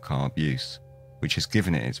its more macabre use, which has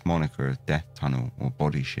given it its moniker of death tunnel or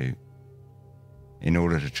body chute. In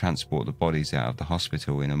order to transport the bodies out of the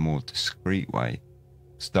hospital in a more discreet way,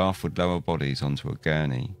 staff would lower bodies onto a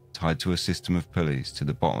gurney tied to a system of pulleys to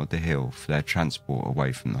the bottom of the hill for their transport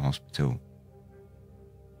away from the hospital.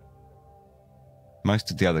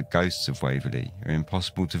 Most of the other ghosts of Waverly are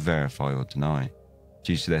impossible to verify or deny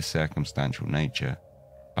due to their circumstantial nature,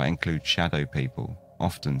 but include shadow people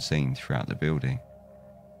often seen throughout the building.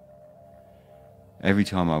 Every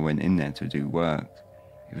time I went in there to do work,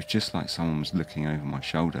 it was just like someone was looking over my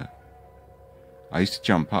shoulder. I used to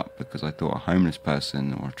jump up because I thought a homeless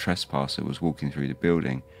person or a trespasser was walking through the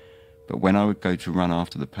building, but when I would go to run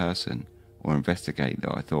after the person or investigate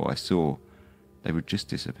that I thought I saw, they would just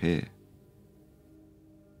disappear.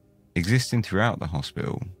 Existing throughout the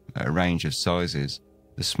hospital, at a range of sizes,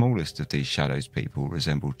 the smallest of these shadows people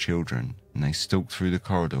resemble children, and they stalk through the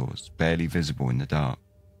corridors, barely visible in the dark.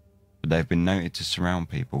 But they have been noted to surround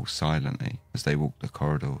people silently as they walk the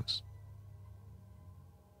corridors.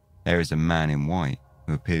 There is a man in white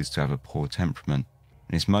who appears to have a poor temperament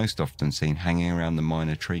and is most often seen hanging around the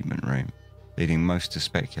minor treatment room, leading most to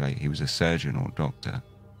speculate he was a surgeon or doctor.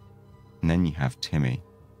 And then you have Timmy.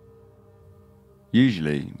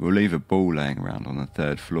 Usually, we'll leave a ball laying around on the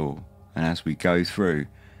 3rd floor, and as we go through,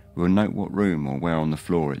 we'll note what room or where on the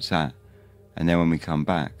floor it's at, and then when we come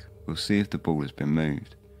back, we'll see if the ball has been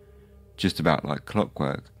moved. Just about like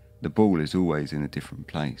clockwork, the ball is always in a different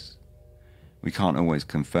place. We can't always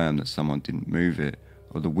confirm that someone didn't move it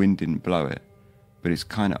or the wind didn't blow it, but it's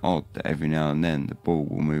kind of odd that every now and then the ball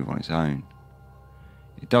will move on its own.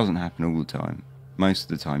 It doesn't happen all the time. Most of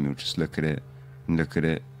the time you'll just look at it, and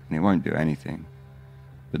it won't do anything.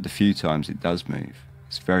 But the few times it does move,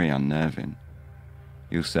 it's very unnerving.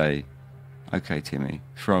 You'll say, "Okay Timmy,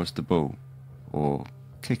 throw us the ball," or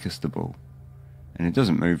 "kick us the ball," and it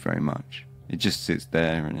doesn't move very much. It just sits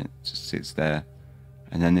there and it just sits there,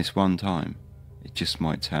 and then this one time, it just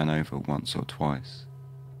might turn over once or twice.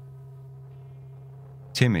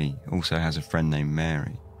 Timmy also has a friend named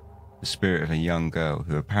Mary, the spirit of a young girl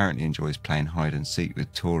who apparently enjoys playing hide and seek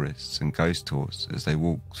with tourists and ghost tours as they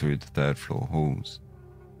walk through the 3rd floor halls.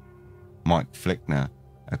 Mike Flickner,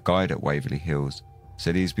 a guide at Waverly Hills,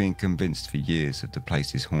 said he's been convinced for years of the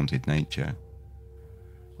place's haunted nature.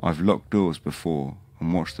 "I've locked doors before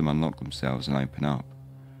and watched them unlock themselves and open up.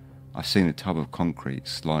 I've seen a tub of concrete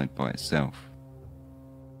slide by itself."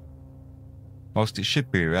 Whilst it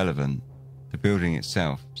should be irrelevant, the building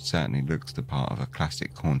itself certainly looks the part of a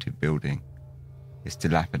classic haunted building, its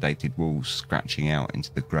dilapidated walls scratching out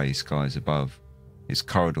into the grey skies above, its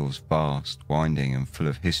corridors vast, winding and full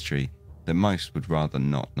of history that most would rather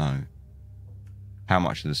not know. How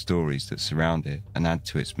much of the stories that surround it and add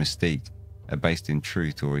to its mystique are based in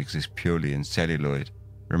truth or exist purely in celluloid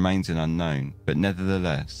remains an unknown, but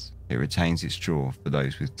nevertheless it retains its draw for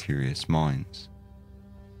those with curious minds.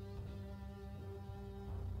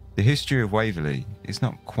 The history of Waverly is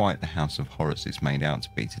not quite the house of horrors it's made out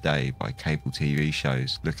to be today by cable TV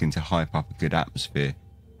shows looking to hype up a good atmosphere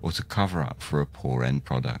or to cover up for a poor end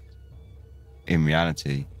product. In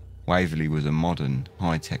reality, Waverly was a modern,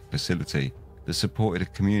 high-tech facility that supported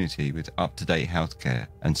a community with up-to-date healthcare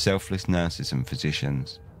and selfless nurses and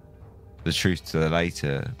physicians. The truth to the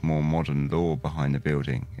later, more modern lore behind the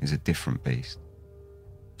building is a different beast.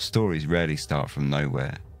 Stories rarely start from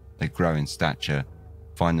nowhere. They grow in stature,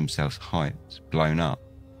 find themselves hyped, blown up,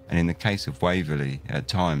 and in the case of Waverly, at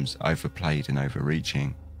times overplayed and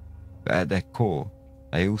overreaching. But at their core,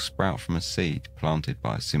 they all sprout from a seed planted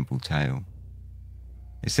by a simple tale.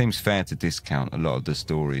 It seems fair to discount a lot of the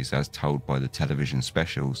stories as told by the television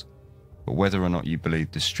specials, but whether or not you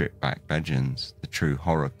believe the stripped-back legends, the true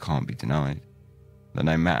horror can't be denied. That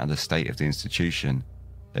no matter the state of the institution,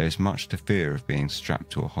 there is much to fear of being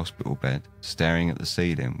strapped to a hospital bed, staring at the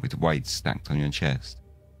ceiling with weights stacked on your chest,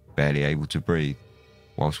 barely able to breathe,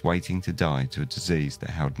 whilst waiting to die to a disease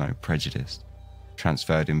that held no prejudice,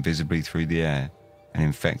 transferred invisibly through the air, and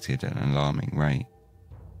infected at an alarming rate.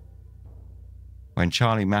 When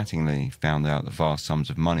Charlie Mattingly found out the vast sums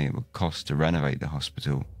of money it would cost to renovate the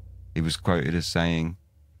hospital, he was quoted as saying,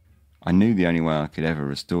 "I knew the only way I could ever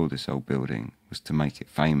restore this old building was to make it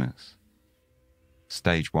famous."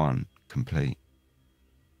 Stage 1 complete.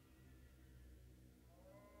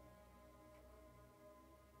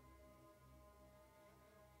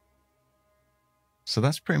 So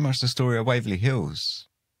that's pretty much the story of Waverly Hills.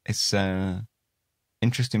 It's an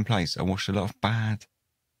interesting place. I watched a lot of bad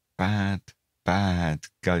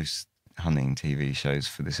ghost hunting TV shows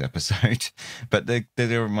for this episode, but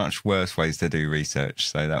there are much worse ways to do research,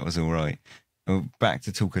 so that was all right. We're back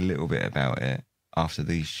to talk a little bit about it after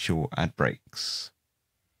these short ad breaks.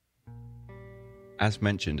 As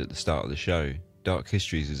mentioned at the start of the show, Dark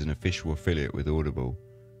Histories is an official affiliate with Audible,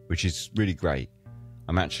 which is really great.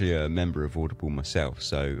 I'm actually a member of Audible myself,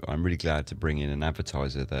 so I'm really glad to bring in an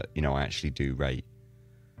advertiser that, I actually do rate.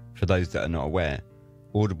 For those that are not aware,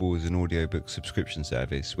 Audible is an audiobook subscription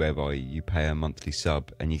service whereby you pay a monthly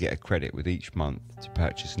sub and you get a credit with each month to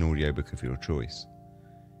purchase an audiobook of your choice.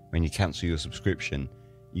 When you cancel your subscription,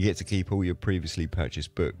 you get to keep all your previously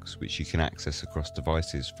purchased books, which you can access across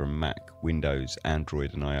devices from Mac, Windows,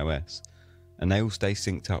 Android and iOS, and they all stay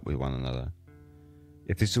synced up with one another.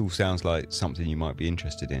 If this all sounds like something you might be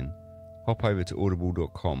interested in, hop over to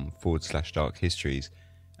audible.com/darkhistories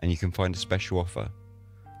and you can find a special offer.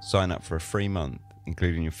 Sign up for a free month,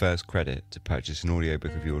 including your first credit, to purchase an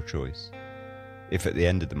audiobook of your choice. If at the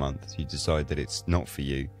end of the month you decide that it's not for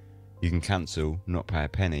you, you can cancel, not pay a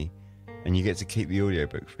penny, and you get to keep the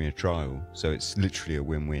audiobook from your trial, so it's literally a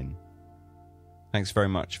win-win. Thanks very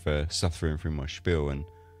much for suffering through my spiel, and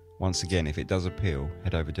once again, if it does appeal,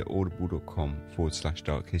 head over to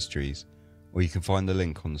audible.com/darkhistories, or you can find the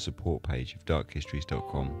link on the support page of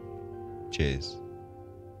darkhistories.com. Cheers.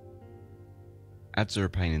 Ads are a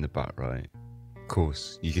pain in the butt, right? Of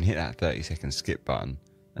course, you can hit that 30-second skip button,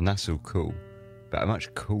 and that's all cool, but a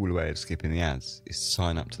much cooler way of skipping the ads is to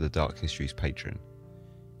sign up to the Dark Histories Patreon.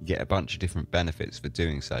 You get a bunch of different benefits for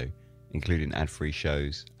doing so, including ad-free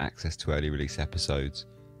shows, access to early release episodes,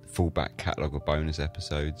 the full back catalogue of bonus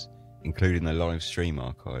episodes, including the live stream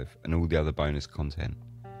archive and all the other bonus content.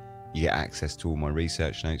 You get access to all my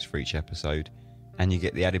research notes for each episode, and you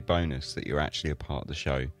get the added bonus that you're actually a part of the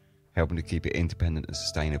show, helping to keep it independent and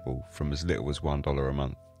sustainable from as little as $1 a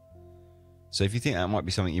month. So if you think that might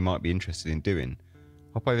be something you might be interested in doing,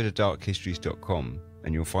 hop over to darkhistories.com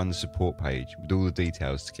and you'll find the support page with all the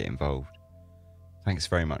details to get involved. Thanks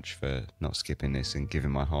very much for not skipping this and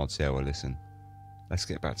giving my hard sell a listen. Let's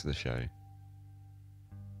get back to the show.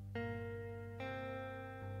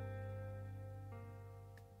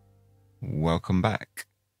 Welcome back.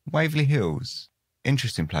 Waverly Hills,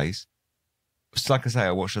 interesting place. It's like I say,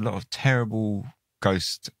 I watched a lot of terrible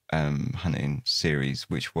ghost hunting series,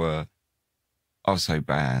 which were so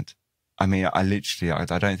bad. I mean, I don't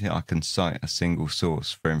think I can cite a single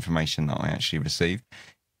source for information that I actually received.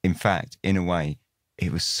 In fact, in a way,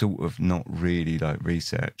 it was sort of not really like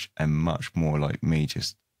research and much more like me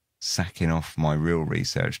just sacking off my real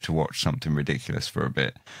research to watch something ridiculous for a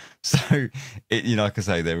bit. So, like I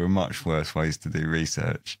say, there were much worse ways to do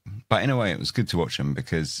research. But in a way, it was good to watch them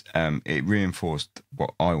because it reinforced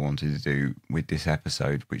what I wanted to do with this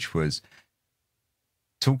episode, which was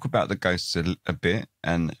talk about the ghosts a bit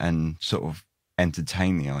and sort of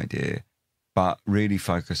entertain the idea, but really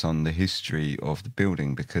focus on the history of the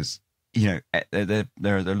building because, there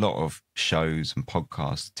are a lot of shows and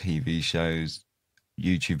podcasts, TV shows,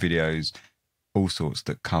 YouTube videos, all sorts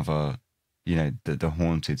that cover, the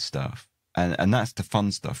haunted stuff. And that's the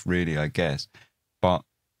fun stuff, really, I guess. But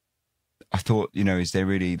I thought, is there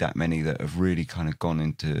really that many that have really kind of gone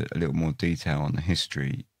into a little more detail on the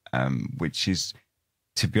history, which is,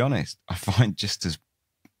 to be honest, I find just as,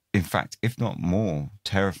 in fact, if not more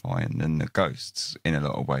terrifying than the ghosts in a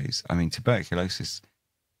lot of ways. I mean, tuberculosis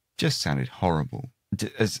just sounded horrible.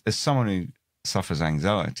 As someone who suffers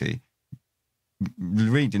anxiety,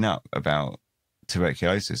 reading up about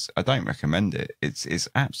tuberculosis, I don't recommend it. It's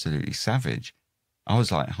absolutely savage. I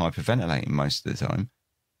was like hyperventilating most of the time,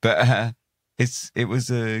 but it was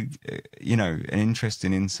an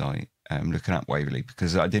interesting insight looking at Waverly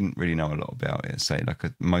because I didn't really know a lot about it. Say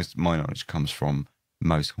most my knowledge comes from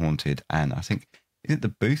Most Haunted, and I think is it the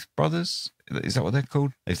Booth Brothers? Is that what they're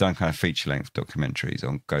called? They've done kind of feature-length documentaries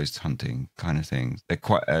on ghost hunting kind of things. They're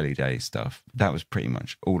quite early day stuff. That was pretty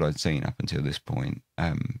much all I'd seen up until this point.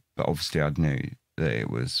 But obviously I knew that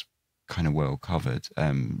it was kind of well covered,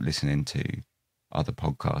 listening to other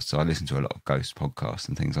podcasts. So I listened to a lot of ghost podcasts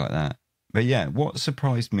and things like that. But yeah, what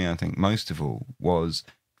surprised me, I think, most of all, was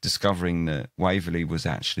discovering that Waverly was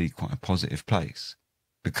actually quite a positive place.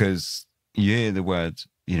 Because you hear the word,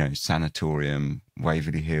 sanatorium,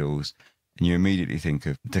 Waverly Hills, and you immediately think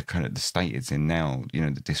of the kind of the state it's in now,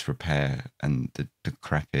 the disrepair and the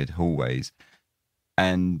decrepit hallways.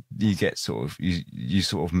 And you get you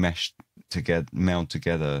sort of meld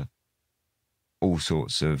together all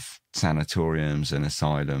sorts of sanatoriums and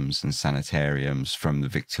asylums and sanitariums from the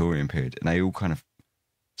Victorian period, and they all kind of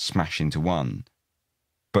smash into one.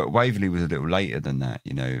 But Waverley was a little later than that,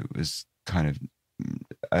 it was kind of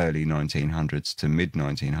early 1900s to mid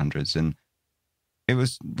 1900s, and it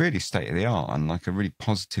was really state of the art and like a really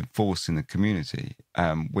positive force in the community,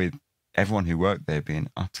 with everyone who worked there being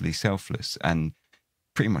utterly selfless and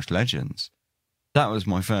pretty much legends. That was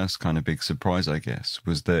my first kind of big surprise, I guess,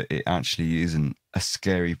 was that it actually isn't a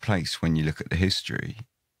scary place when you look at the history.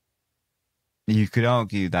 You could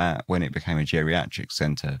argue that when it became a geriatric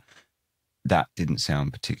centre, that didn't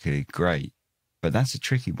sound particularly great. But that's a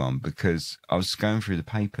tricky one, because I was going through the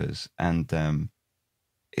papers and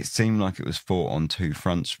it seemed like it was fought on two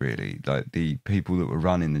fronts, really. Like the people that were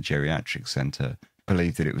running the geriatric centre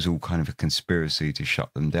believed that it was all kind of a conspiracy to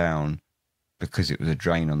shut them down, because it was a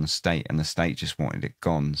drain on the state, and the state just wanted it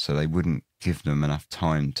gone, so they wouldn't give them enough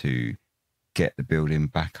time to get the building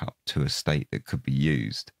back up to a state that could be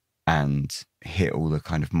used and hit all the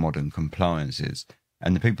kind of modern compliances.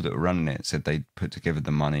 And the people that were running it said they'd put together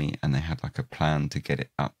the money and they had like a plan to get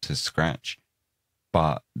it up to scratch,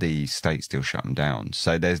 but the state still shut them down.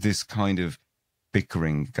 So there's this kind of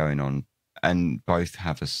bickering going on, and both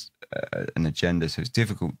have an agenda, so it's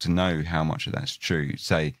difficult to know how much of that's true.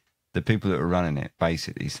 Say, the people that were running it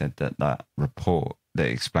basically said that report that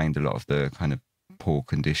explained a lot of the kind of poor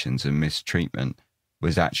conditions and mistreatment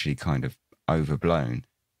was actually kind of overblown.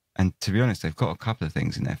 And to be honest, they've got a couple of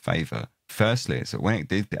things in their favour. Firstly, it's that when it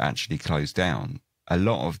did actually close down, a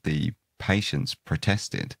lot of the patients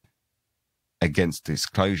protested against this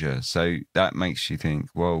closure. So that makes you think,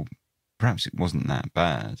 well, perhaps it wasn't that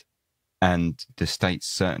bad. And the state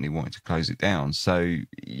certainly wanted to close it down. So,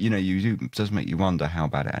 it does make you wonder how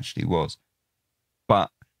bad it actually was.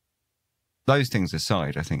 But those things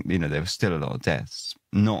aside, I think, there were still a lot of deaths.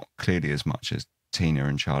 Not clearly as much as Tina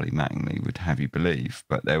and Charlie Mattingly would have you believe,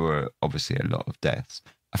 but there were obviously a lot of deaths.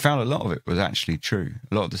 I found a lot of it was actually true.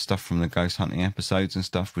 A lot of the stuff from the ghost hunting episodes and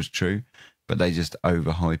stuff was true, but they just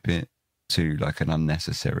overhype it to like an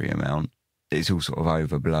unnecessary amount. It's all sort of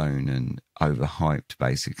overblown and overhyped,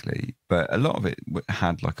 basically. But a lot of it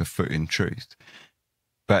had like a foot in truth.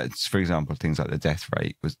 But for example, things like the death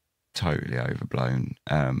rate was totally overblown.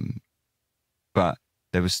 But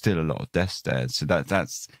there was still a lot of deaths there. So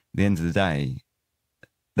that's at the end of the day,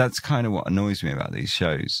 that's kind of what annoys me about these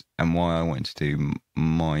shows, and why I wanted to do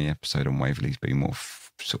my episode on Waverley's being more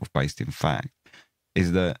sort of based in fact,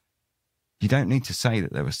 is that you don't need to say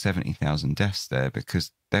that there were 70,000 deaths there,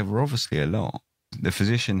 because there were obviously a lot. The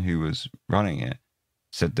physician who was running it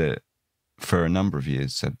said that for a number of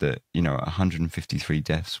years, 153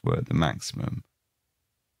 deaths were the maximum.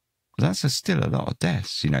 That's still a lot of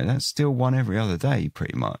deaths, that's still one every other day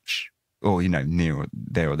pretty much, or, near or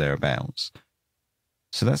there or thereabouts.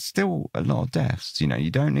 So that's still a lot of deaths.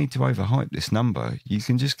 You don't need to overhype this number. You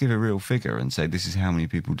can just give a real figure and say, this is how many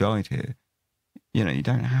people died here. You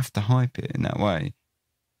don't have to hype it in that way.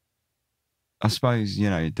 I suppose,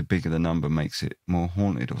 the bigger the number makes it more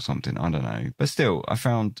haunted or something. I don't know. But still, I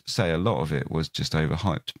found, say, a lot of it was just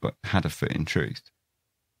overhyped, but had a foot in truth.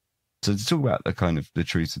 So to talk about the kind of the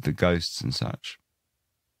truth of the ghosts and such,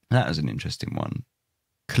 that was an interesting one.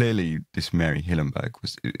 Clearly, this Mary Hillenberg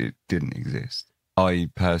it didn't exist. I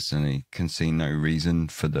personally can see no reason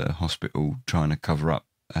for the hospital trying to cover up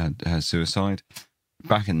her suicide.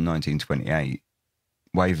 Back in 1928,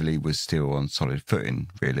 Waverley was still on solid footing,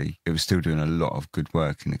 really. It was still doing a lot of good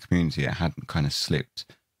work in the community. It hadn't kind of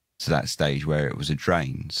slipped to that stage where it was a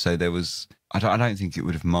drain. So there was, I don't think it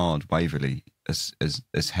would have marred Waverley as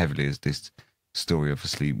heavily as this story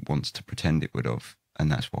obviously wants to pretend it would have.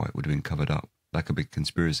 And that's why it would have been covered up like a big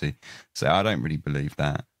conspiracy. So I don't really believe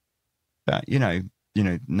that. But,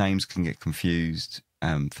 names can get confused,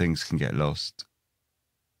 things can get lost.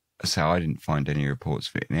 So I didn't find any reports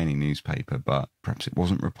of it in any newspaper, but perhaps it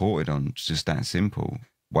wasn't reported on. It's just that simple.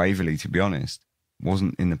 Waverley, to be honest,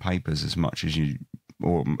 wasn't in the papers as much as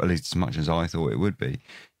or at least as much as I thought it would be. It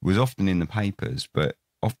was often in the papers, but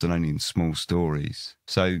often only in small stories.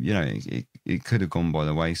 So, it could have gone by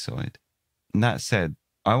the wayside. And that said,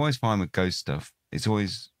 I always find with ghost stuff, it's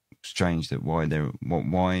always strange that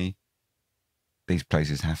why these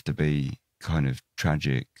places have to be kind of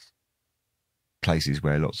tragic places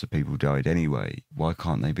where lots of people died anyway. Why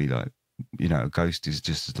can't they be like, a ghost is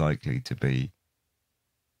just as likely to be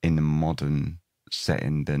in the modern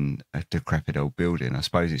setting than a decrepit old building. I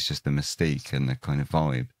suppose it's just the mystique and the kind of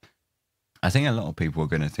vibe. I think a lot of people are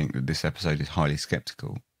going to think that this episode is highly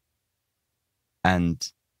skeptical.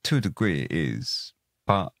 And to a degree it is.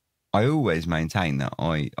 But I always maintain that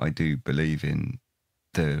I do believe in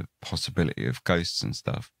the possibility of ghosts and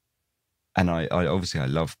stuff. And I obviously I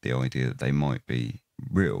love the idea that they might be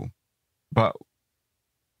real. But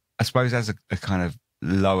I suppose as a kind of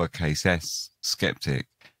lowercase s skeptic,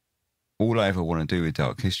 all I ever want to do with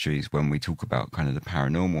Dark Histories when we talk about kind of the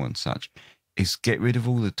paranormal and such is get rid of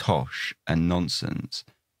all the tosh and nonsense,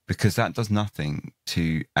 because that does nothing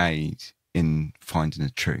to aid in finding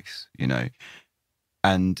the truth, you know.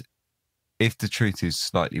 And if the truth is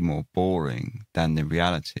slightly more boring than the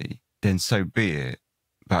reality, then so be it.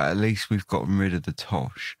 But at least we've gotten rid of the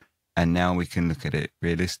tosh, and now we can look at it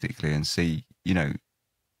realistically and see, you know,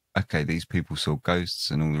 okay, these people saw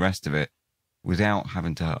ghosts and all the rest of it, without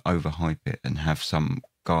having to overhype it and have some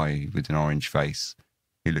guy with an orange face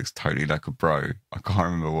who looks totally like a bro. I can't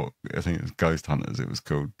remember what, I think it was Ghost Hunters it was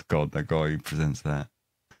called. God, that guy who presents that.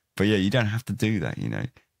 But yeah, you don't have to do that, you know.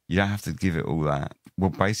 You don't have to give it all that.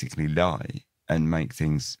 Well, basically lie and make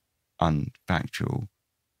things unfactual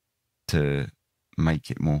to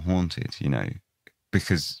make it more haunted, you know.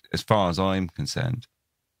 Because as far as I'm concerned,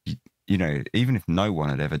 you know, even if no one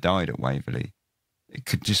had ever died at Waverly, it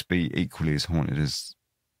could just be equally as haunted as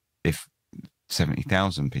if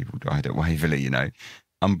 70,000 people died at Waverly, you know.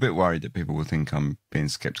 I'm a bit worried that people will think I'm being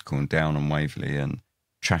sceptical and down on Waverly and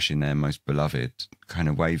trashing their most beloved kind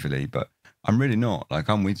of Waverly, but I'm really not. Like,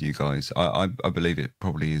 I'm with you guys. I believe it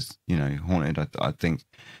probably is, you know, haunted. I think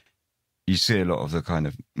you see a lot of the kind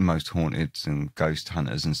of most haunted and ghost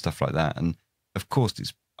hunters and stuff like that. And of course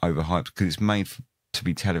it's overhyped because it's made to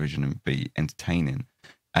be television and be entertaining.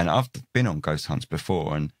 And I've been on ghost hunts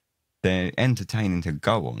before and they're entertaining to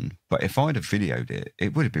go on. But if I'd have videoed it,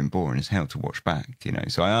 it would have been boring as hell to watch back, you know.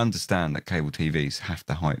 So I understand that cable TVs have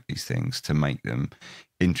to hype these things to make them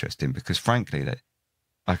interesting because, frankly, that,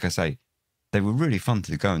 like I say, they were really fun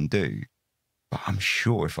to go and do. But I'm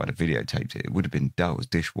sure if I'd have videotaped it, it would have been dull as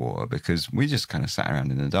dishwater because we just kind of sat around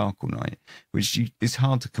in the dark all night, which it's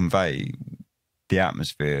hard to convey the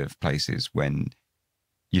atmosphere of places when,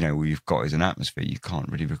 you know, all you've got is an atmosphere. You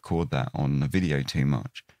can't really record that on a video too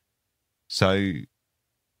much. So,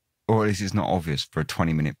 or at least it's not obvious for a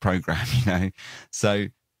 20-minute program, you know. So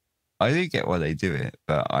I do get why they do it,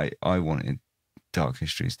 but I wanted Dark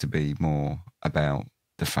Histories to be more about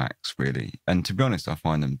the facts, really. And to be honest, I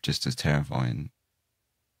find them just as terrifying.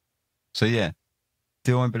 So yeah,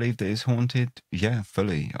 do I believe that it's haunted? Yeah,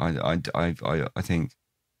 fully. I think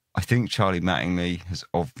Charlie Mattingly has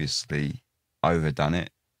obviously overdone it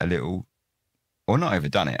a little. Or not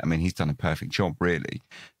overdone it. I mean, he's done a perfect job, really.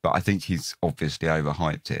 But I think he's obviously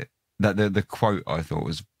overhyped it. That the quote I thought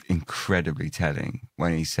was incredibly telling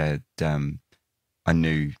when he said, I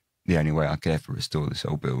knew the only way I could ever restore this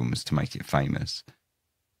old building was to make it famous.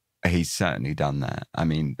 He's certainly done that. I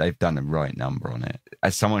mean, they've done the right number on it.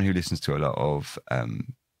 As someone who listens to a lot of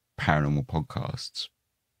paranormal podcasts,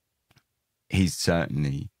 he's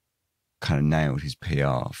certainly kind of nailed his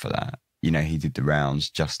PR for that. You know, he did the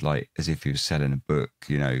rounds just like as if he was selling a book.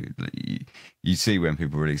 You know, you see when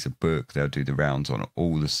people release a book, they'll do the rounds on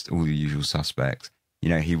all the usual suspects. You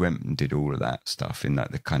know, he went and did all of that stuff in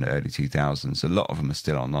like the kind of early 2000s. A lot of them are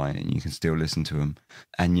still online and you can still listen to them.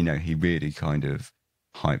 And, you know, he really kind of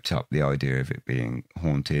hyped up the idea of it being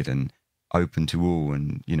haunted and open to all.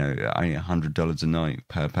 And, you know, only $100 a night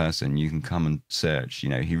per person. You can come and search. You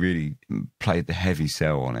know, he really played the heavy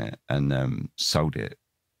sell on it and sold it.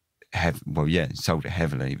 Sold it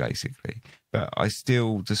heavily, basically. But I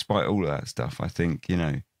still, despite all of that stuff, I think, you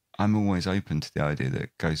know, I'm always open to the idea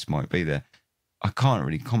that ghosts might be there. I can't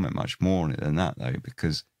really comment much more on it than that, though,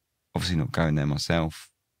 because obviously not going there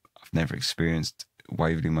myself. I've never experienced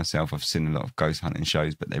Waverly myself. I've seen a lot of ghost hunting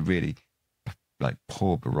shows, but they're really like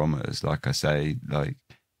poor barometers. Like I say, like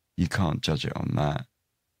you can't judge it on that.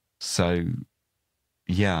 So,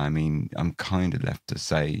 yeah, I mean, I'm kind of left to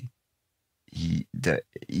say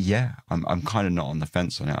I'm kind of not on the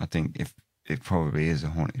fence on it. I think if it probably is a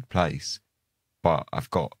haunted place, but I've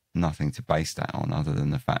got nothing to base that on other than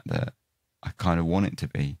the fact that I kind of want it to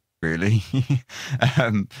be, really.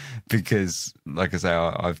 Because like I say,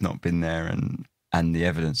 I've not been there, and the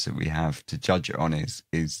evidence that we have to judge it on is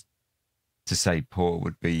to say poor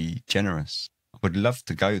would be generous. I would love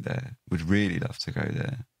to go there, would really love to go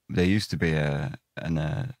there. There used to be a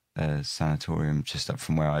sanatorium just up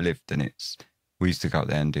from where I lived, and we used to go up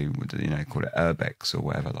there and do, you know, call it urbex or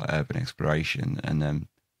whatever, like urban exploration, and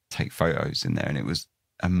take photos in there. And it was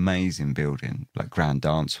amazing building, like grand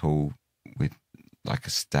dance hall with like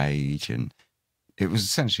a stage, and it was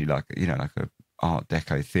essentially like, you know, like a Art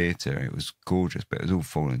Deco theatre. It was gorgeous, but it was all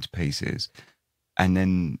falling to pieces. And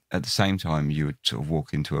then at the same time, you would sort of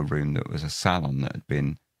walk into a room that was a salon that had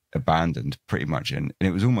been abandoned pretty much. And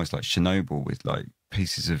it was almost like Chernobyl, with like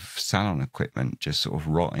pieces of salon equipment just sort of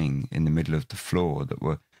rotting in the middle of the floor that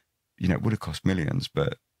were, you know, it would have cost millions,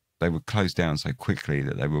 but they were closed down so quickly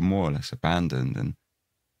that they were more or less abandoned. And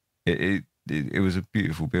it was a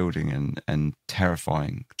beautiful building and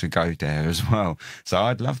terrifying to go there as well. So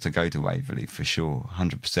I'd love to go to Waverly for sure,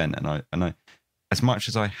 100%. And I, as much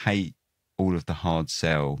as I hate all of the hard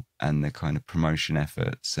sell and the kind of promotion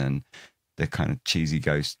efforts and the kind of cheesy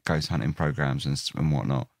ghost hunting programs and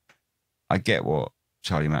whatnot, I get what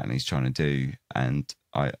Charlie Matley's trying to do, and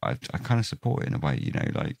I kind of support it in a way. You know,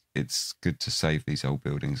 like, it's good to save these old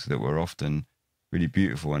buildings that were often really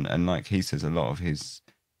beautiful, and like he says, a lot of his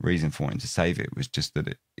reason for wanting to save it was just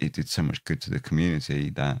that it did so much good to the community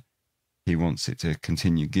that he wants it to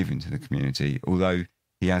continue giving to the community. Although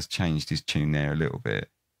he has changed his tune there a little bit,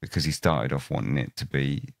 because he started off wanting it to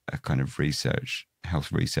be a kind of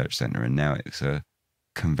health research centre, and now it's a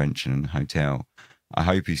convention and hotel. I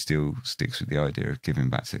hope he still sticks with the idea of giving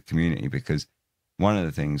back to the community, because one of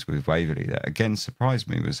the things with Waverly that again surprised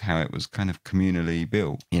me was how it was kind of communally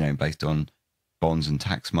built, you know, based on bonds and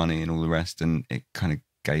tax money and all the rest, and it kind of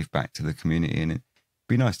gave back to the community, and it'd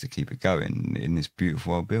be nice to keep it going in this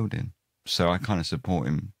beautiful old building. So I kind of support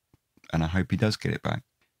him, and I hope he does get it back.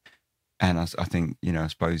 And I think, you know, I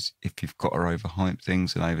suppose if you've got to overhype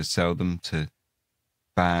things and oversell them to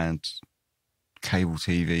bad cable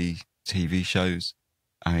TV shows,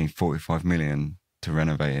 I mean, 45 million to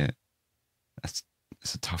renovate it, that's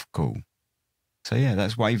a tough call. So yeah,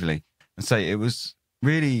 that's Waverly. And say it was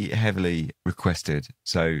really heavily requested.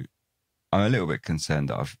 So I'm a little bit concerned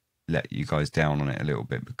that I've let you guys down on it a little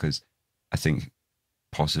bit, because I think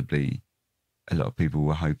possibly a lot of people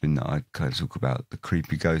were hoping that I'd kind of talk about the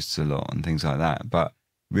creepy ghosts a lot and things like that. But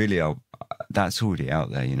really, that's already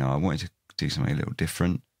out there. You know, I wanted to do something a little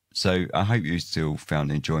different. So I hope you still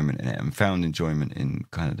found enjoyment in it, and found enjoyment in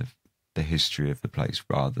kind of the history of the place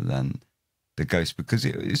rather than the ghosts, because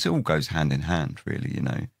it all goes hand in hand, really, you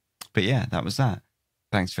know. But yeah, that was that.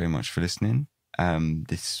 Thanks very much for listening.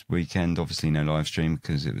 This weekend, obviously no live stream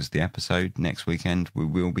because it was the episode. Next weekend, we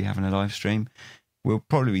will be having a live stream. We'll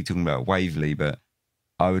probably be talking about Waverly, but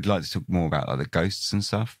I would like to talk more about like the ghosts and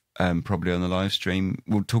stuff. Probably on the live stream.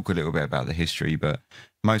 We'll talk a little bit about the history, but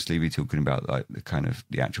mostly we're talking about like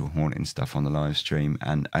the actual haunting stuff on the live stream,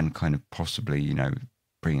 and kind of possibly, you know,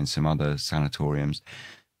 bringing some other sanatoriums.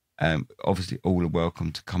 Obviously all are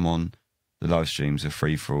welcome to come on. The live streams are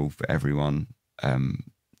free for all, for everyone.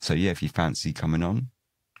 So yeah, if you fancy coming on,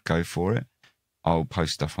 go for it. I'll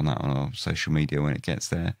post stuff on that on our social media when it gets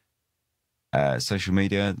there. Social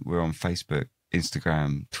media, we're on Facebook,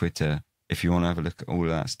 Instagram, Twitter. If you want to have a look at all of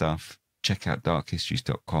that stuff, check out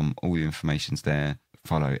darkhistories.com. All the information's there.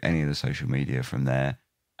 Follow any of the social media from there,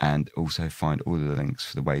 and also find all of the links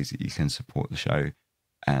for the ways that you can support the show,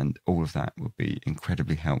 and all of that would be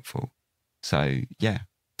incredibly helpful. So yeah,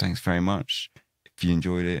 thanks very much. If you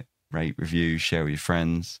enjoyed it, rate, review, share with your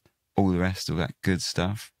friends, all the rest of that good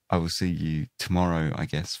stuff. I will see you tomorrow, I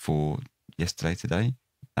guess, for Yesterday Today.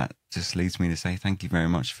 That just leads me to say thank you very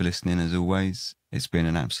much for listening, as always. It's been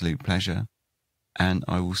an absolute pleasure, and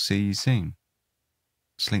I will see you soon.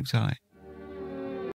 Sleep tight.